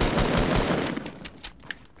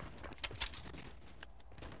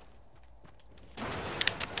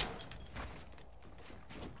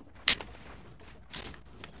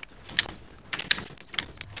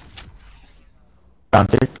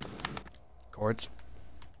 Bouncer. Cords.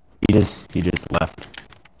 He just left.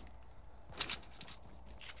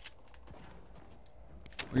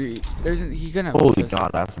 He gonna. Holy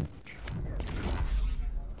god, that's some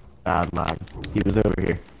bad lag. He was over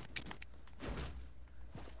here.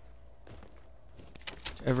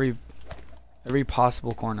 Every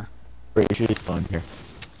possible corner. Pretty sure he's still in here.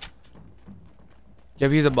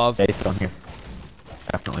 Yep, he's above. Yeah, he's still in here.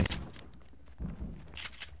 Definitely.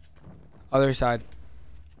 Other side.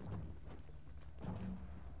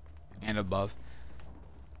 And above.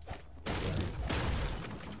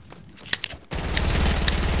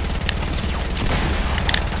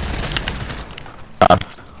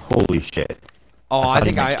 Holy shit. Oh, I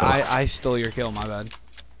think I stole your kill, my bad.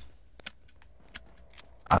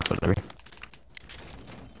 Whatever.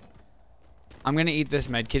 I'm gonna eat this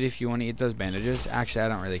med kit if you want to eat those bandages. Actually, I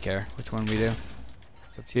don't really care which one we do.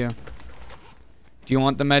 It's up to you. Do you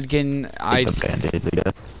want the med kit? The band-aids, I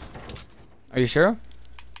guess. Are you sure?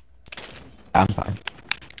 I'm fine.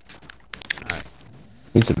 Alright.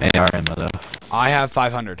 Need some AR ammo though. I have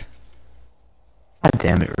 500. God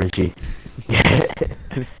damn it, Richie.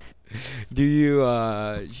 Do you,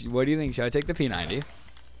 what do you think? Should I take the P90?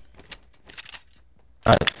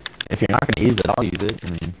 If you're not gonna use it, I'll use it. I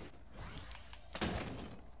mean,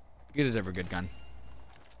 You deserve a good gun.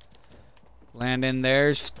 Landon,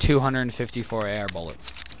 there's 254 AR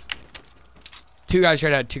bullets. Two guys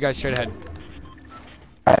straight ahead.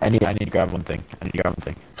 I need to grab one thing.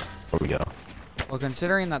 Before we go. Well,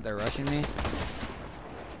 considering that they're rushing me,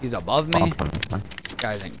 he's above me. Come on. This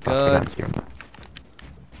guys ain't good.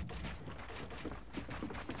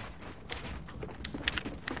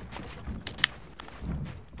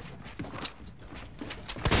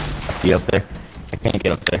 I see up there. I can't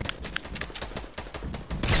get up there.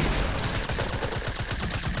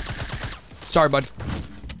 Sorry, bud.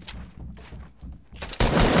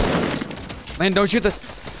 Man, don't shoot this.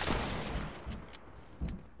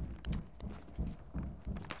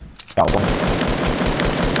 Got one.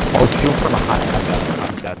 Oh, shoot from behind.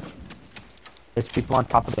 I'm dead. There's people on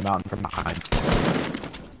top of the mountain from behind.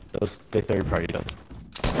 The third party does.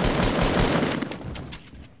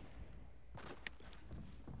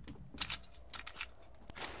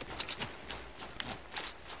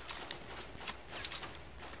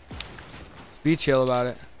 Be chill about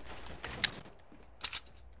it.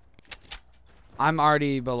 I'm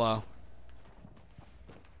already below.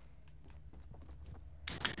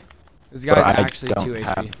 This guy's actually 2 HP.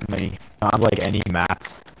 I don't have like any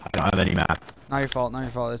mats. I don't have any mats. Not your fault. Not your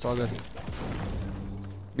fault. It's all good. I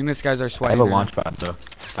mean, these guys are I sweating. have a launch pad though.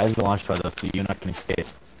 So you and I can escape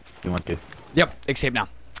if you want to. Yep. Escape now.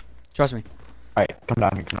 Trust me. Alright, come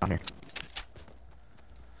down here.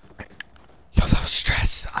 Yo, that was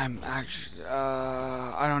stress. I'm actually.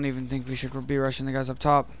 I don't even think we should be rushing the guys up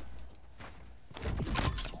top.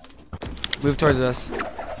 Move towards us.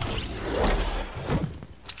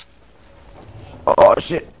 Oh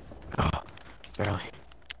shit! Oh, barely.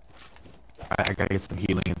 I gotta get some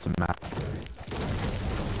healing and some mats.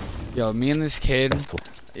 Yo, me and this kid.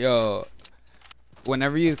 Yo,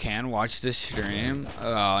 whenever you can, watch this stream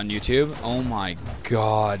on YouTube. Oh my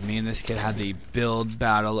god, me and this kid had the build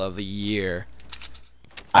battle of the year.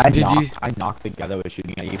 I knocked the guy that was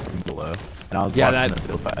shooting at you from below, and I was watching the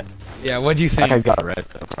build fight. Yeah, what'd you think? I got red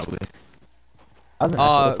though, probably.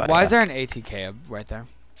 Why is there an ATK right there?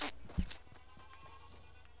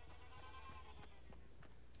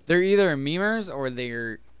 They're either memers or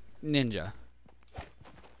they're ninja.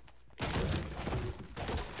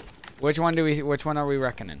 Which one are we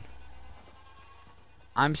reckoning?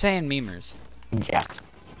 I'm saying memers. Yeah.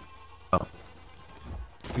 Oh.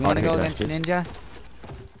 You want to go against ninja?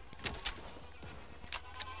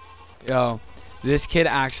 Yo, this kid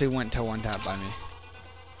actually went to one tap by me.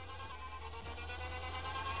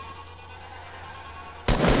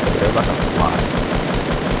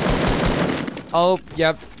 Oh,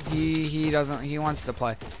 yep. He wants to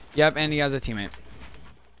play. Yep, and he has a teammate.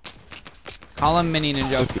 Call him Mini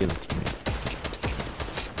Ninja.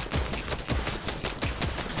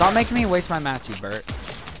 Stop making me waste my match, you Bert.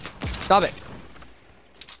 Stop it.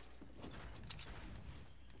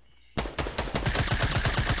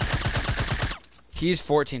 He's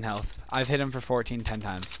 14 health. I've hit him for 14 10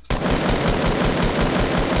 times.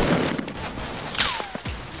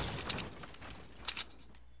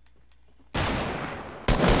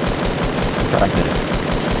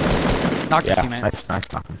 Knocked his teammate. Nice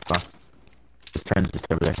knock him. His turn's just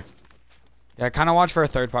over there. Yeah, kind of watch for a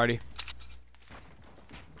third party.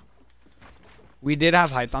 We did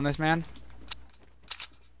have height on this man.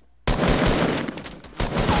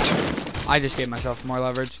 I just gave myself more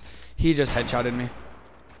leverage. He just headshotted me.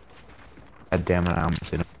 God damn it, I almost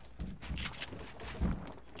hit him.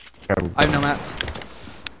 I have no mats.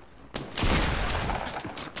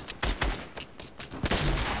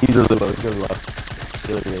 He's really low. Really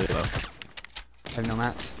low. I have no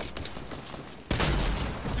mats.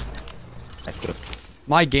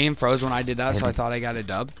 My game froze when I did that, so I thought I got a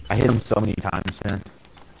dub. I hit him so many times, man.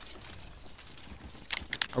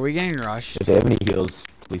 Are we getting rushed? If they have any heals,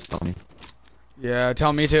 please tell me. Yeah,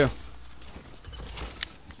 tell me too.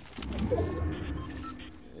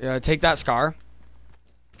 Yeah, take that scar.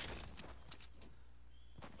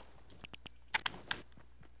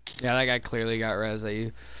 Yeah, that guy clearly got res at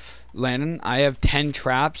you. Landon, I have 10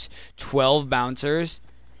 traps, 12 bouncers,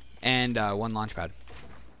 and 1 launch pad.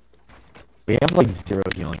 We have like 0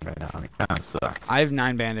 healing right now. It kind of sucks. I have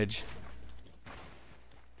 9 bandage.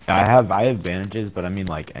 I have bandages, but I mean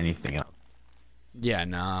like anything else. Yeah,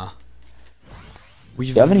 nah. Do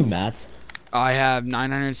you have any mats? I have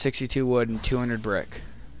 962 wood and 200 brick.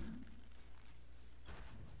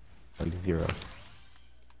 Like 0.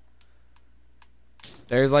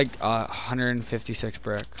 There's like 156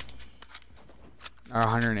 brick. Or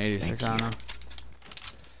 186, I don't know.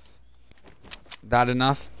 That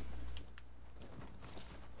enough?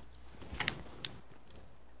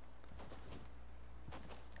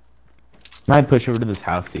 Might push over to this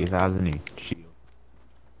house, see if it has any shield.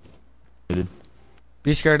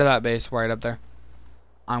 Be scared of that base right up there.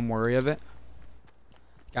 I'm worried of it.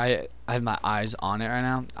 I have my eyes on it right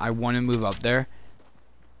now. I want to move up there.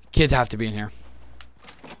 Kids have to be in here.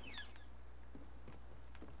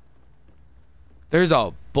 There's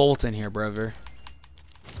a bolt in here, brother.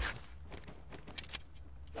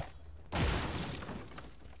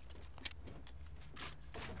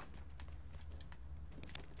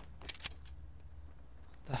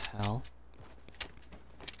 What the hell?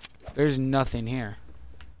 There's nothing here.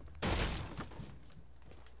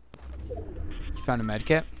 You found a med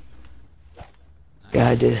kit? Yeah,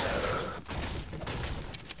 I did.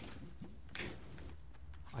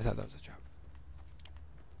 I thought that was a joke.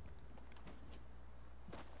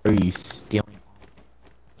 Are you stealing?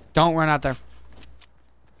 Don't run out there.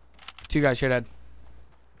 2 guys, you're dead.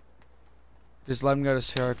 Just let him go to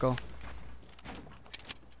circle.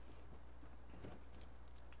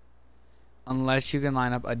 Unless you can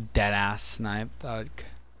line up a dead ass snipe. That would...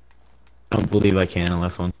 I don't believe I can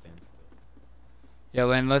unless one stands. Yeah,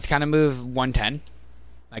 Lynn, let's kind of move 110.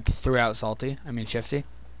 Like throughout Salty. I mean Shifty.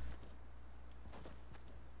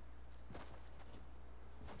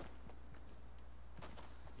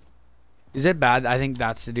 Is it bad? I think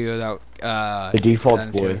that's the duo that the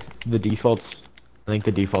default's boy. The default's I think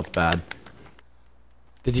the default's bad.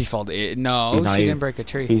 The default no, she didn't break a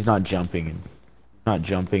tree. He's not jumping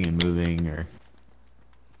and moving or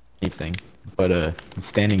anything. But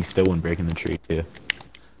standing still when breaking the tree too.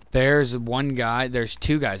 There's one guy, there's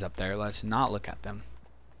 2 guys up there. Let's not look at them.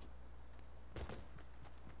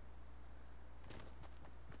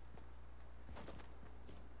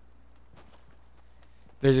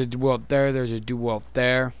 There's a duo up there. There's a duo up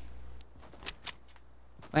there.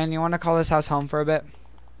 Lan, you want to call this house home for a bit?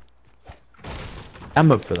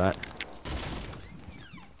 I'm up for that.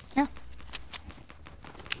 Yeah.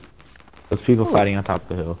 Those people fighting on top of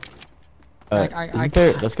the hill.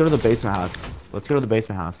 Let's go to the basement house. Let's go to the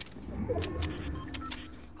basement house.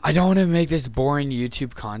 I don't want to make this boring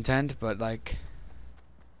YouTube content, but like...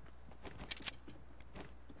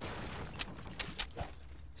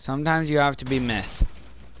 sometimes you have to be myth.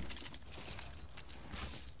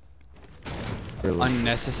 Really?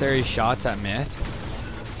 Unnecessary shots at myth.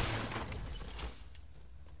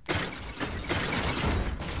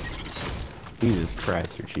 Jesus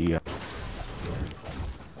Christ, Richie.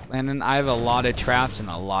 Landon, I have a lot of traps and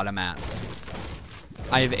a lot of mats.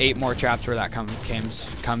 I have 8 more traps where that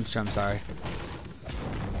comes from, sorry.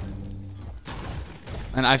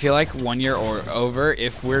 And I feel like 1 year or over,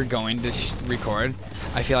 if we're going to record,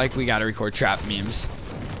 I feel like we gotta record trap memes.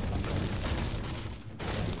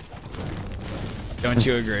 Don't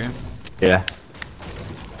you agree? Yeah.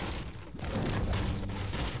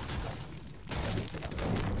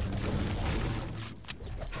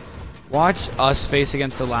 Watch us face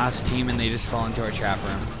against the last team and they just fall into our trap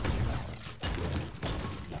room.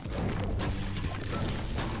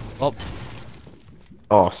 Well.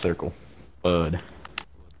 Oh, circle. Bud.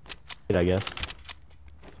 I guess.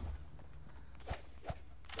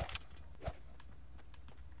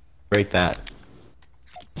 Break that.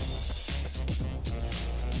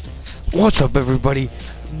 What's up, everybody?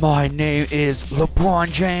 My name is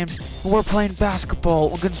LeBron James, and we're playing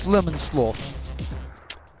basketball against Lemon Sloth.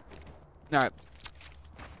 Alright.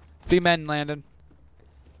 Be men, Landon.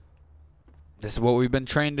 This is what we've been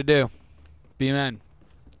trained to do. Be men.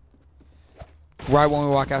 Right when we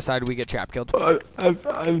walk outside, we get trap killed.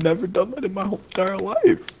 I've never done that in my whole entire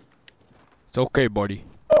life. It's okay, buddy.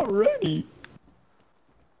 Already.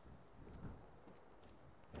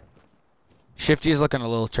 Shifty's looking a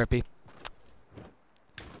little trippy.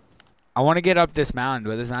 I want to get up this mound,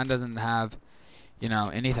 but this mound doesn't have, you know,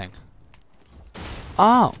 anything.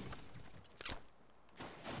 Oh.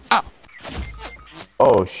 Oh.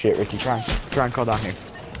 Oh shit, Ricky, try and call down here.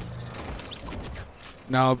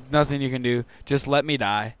 No, nothing you can do. Just let me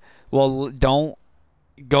die. Well, don't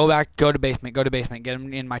go back. Go to basement. Go to basement. Get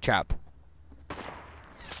him in my trap.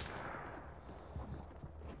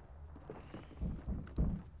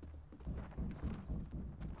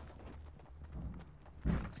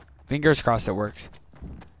 Fingers crossed it works.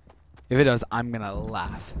 If it does, I'm gonna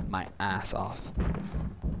laugh my ass off.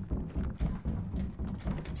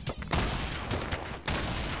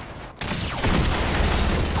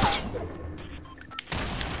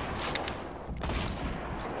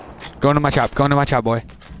 Go into my trap. Go into my trap, boy.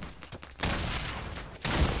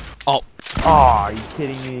 Oh. Oh, are you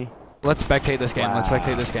kidding me? Let's spectate this game. Wow. Let's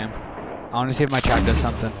spectate this game. I want to see if my trap does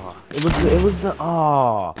something. It was the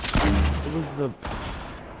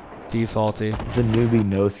defaulty. The newbie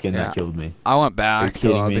no skin that killed me. I went back to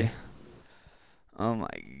lobby. Me? Oh my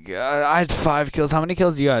god. I had 5 kills. How many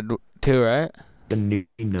kills you had? 2, right? The newbie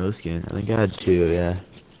no skin. I think I had 2, yeah.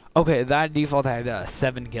 Okay, that default had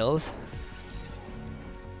 7 kills.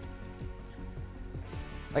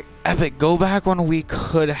 Like, Epic, go back when we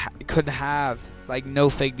could have like no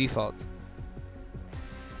fake defaults.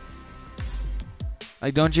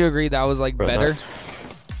 Like, don't you agree that was like Bro, better?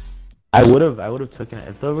 I would have taken it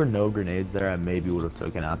if there were no grenades there. I maybe would have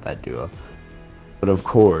taken out that duo. But of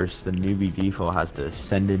course, the newbie default has to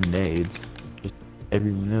send in nades. Just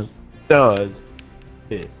everyone else does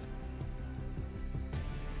it.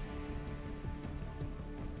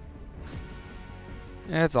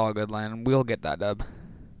 Yeah, it's all good, Landon. We'll get that dub.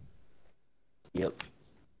 Yep.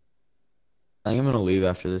 I think I'm gonna leave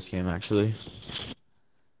after this game, actually.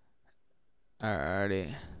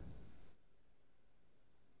 Alrighty.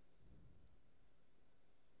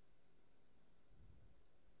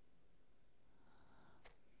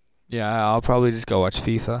 Yeah, I'll probably just go watch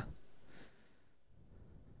FIFA.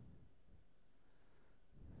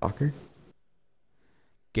 Soccer?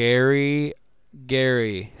 Gary.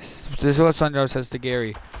 This is what Sundar says to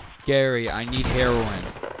Gary. Gary, I need heroin.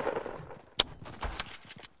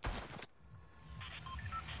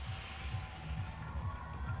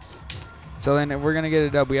 So then if we're going to get a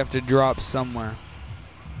dub, we have to drop somewhere.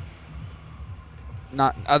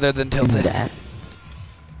 Not other than Tilted.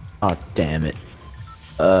 Oh, damn it.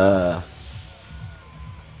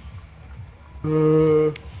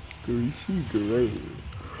 Greasy grave.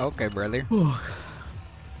 Okay, brother.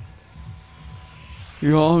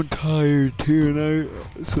 Yeah, I'm tired too,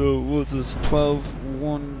 and so what's this? 12,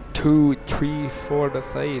 1, 2, 3, 4,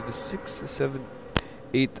 5, 6, 7,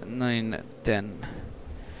 8, 9, 10.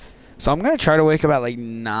 So I'm gonna try to wake up at like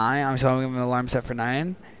 9. I'm gonna have an alarm set for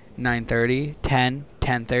 9, 9:30, 10,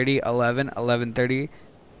 10:30, 11, 11:30.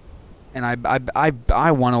 And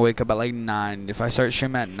I want to wake up at like 9. If I start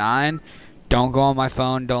streaming at 9, don't go on my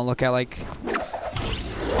phone. Don't look at like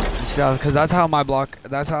stuff, because that's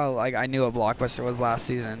how like I knew what Blockbuster was last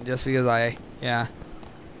season. Just because I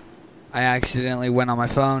accidentally went on my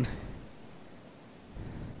phone.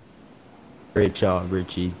 Great job,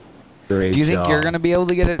 Richie. Great job. Do you think you're gonna be able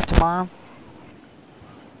to get it tomorrow?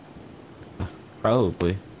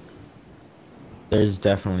 Probably. There's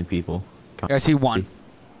definitely people. I see one.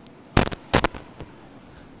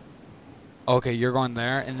 Okay, you're going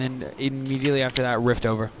there, and then immediately after that, rift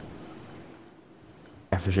over.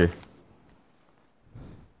 Yeah, for sure.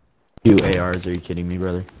 2 ARs, are you kidding me,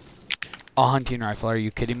 brother? A hunting rifle, are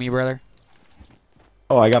you kidding me, brother?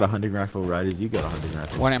 Oh, I got a hunting rifle right as you got a hunting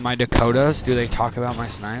rifle. When at my Dakotas, do they talk about my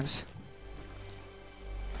snipes?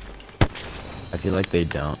 I feel like they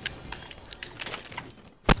don't.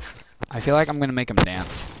 I feel like I'm gonna make them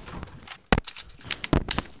dance.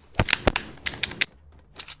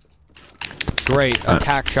 Great,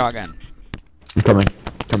 attack shotgun. I'm coming.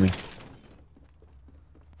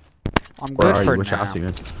 I'm good for Which now. house are you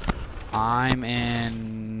in? I'm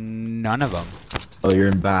in none of them. Oh, you're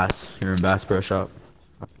in Bass. You're in Bass Pro Shop.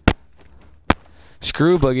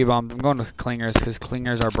 Screw Boogie Bomb. I'm going to Clingers because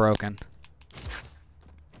Clingers are broken.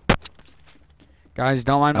 Guys,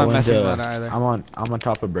 don't mind my messing with that either. I'm on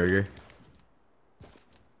top of Burger.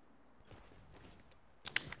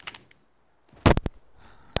 Are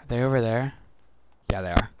they over there? Yeah,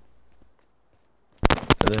 they are.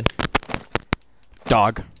 Are they?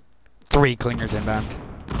 Dog. 3 Clingers inbound.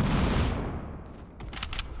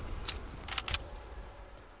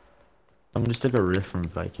 I'm just took a riff from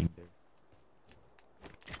Viking.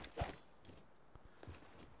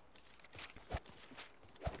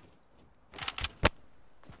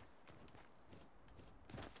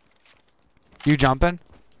 You jumping?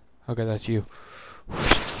 Okay, that's you.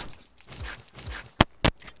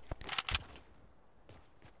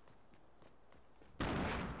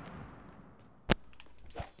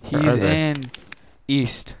 He's in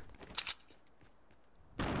east.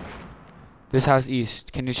 This house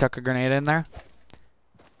east. Can you chuck a grenade in there?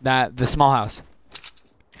 The small house.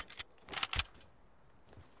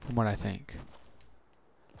 From what I think.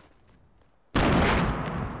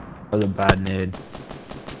 That was a bad nade.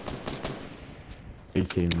 Are you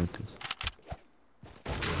kidding me with this?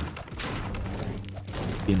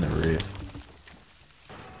 In the roof.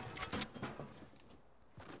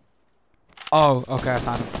 Oh, okay, I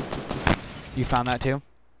found him. You found that too?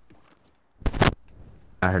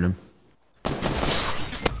 I heard him.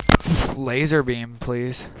 Laser beam,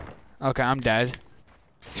 please. Okay, I'm dead.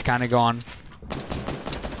 Just kind of going.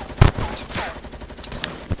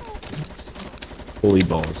 Holy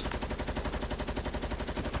balls.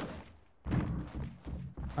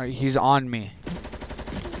 Alright, he's on me.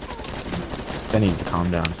 That needs to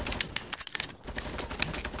calm down.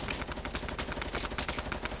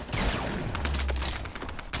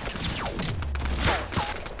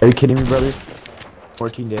 Are you kidding me, brother?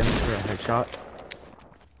 14 damage for a headshot.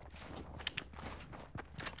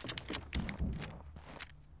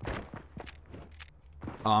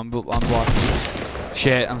 Oh, I'm blocking.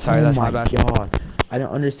 Shit, I'm sorry, that's my bad. Oh my god. I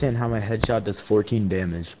don't understand how my headshot does 14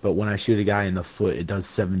 damage, but when I shoot a guy in the foot, it does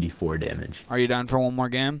 74 damage. Are you done for one more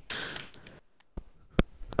game?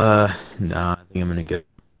 Nah, I think I'm gonna go.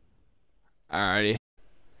 Alrighty.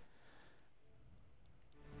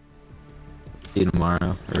 See you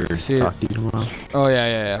tomorrow, or talk to you tomorrow. Oh,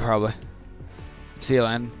 yeah, probably. See you,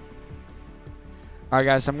 Len. Alright,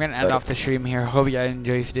 guys, I'm gonna end off the stream here. Hope you guys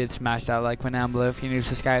enjoyed. If you did, smash that like button down below. If you're new,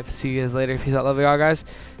 subscribe. See you guys later. Peace out. Love you all, guys.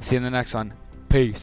 See you in the next one. Peace.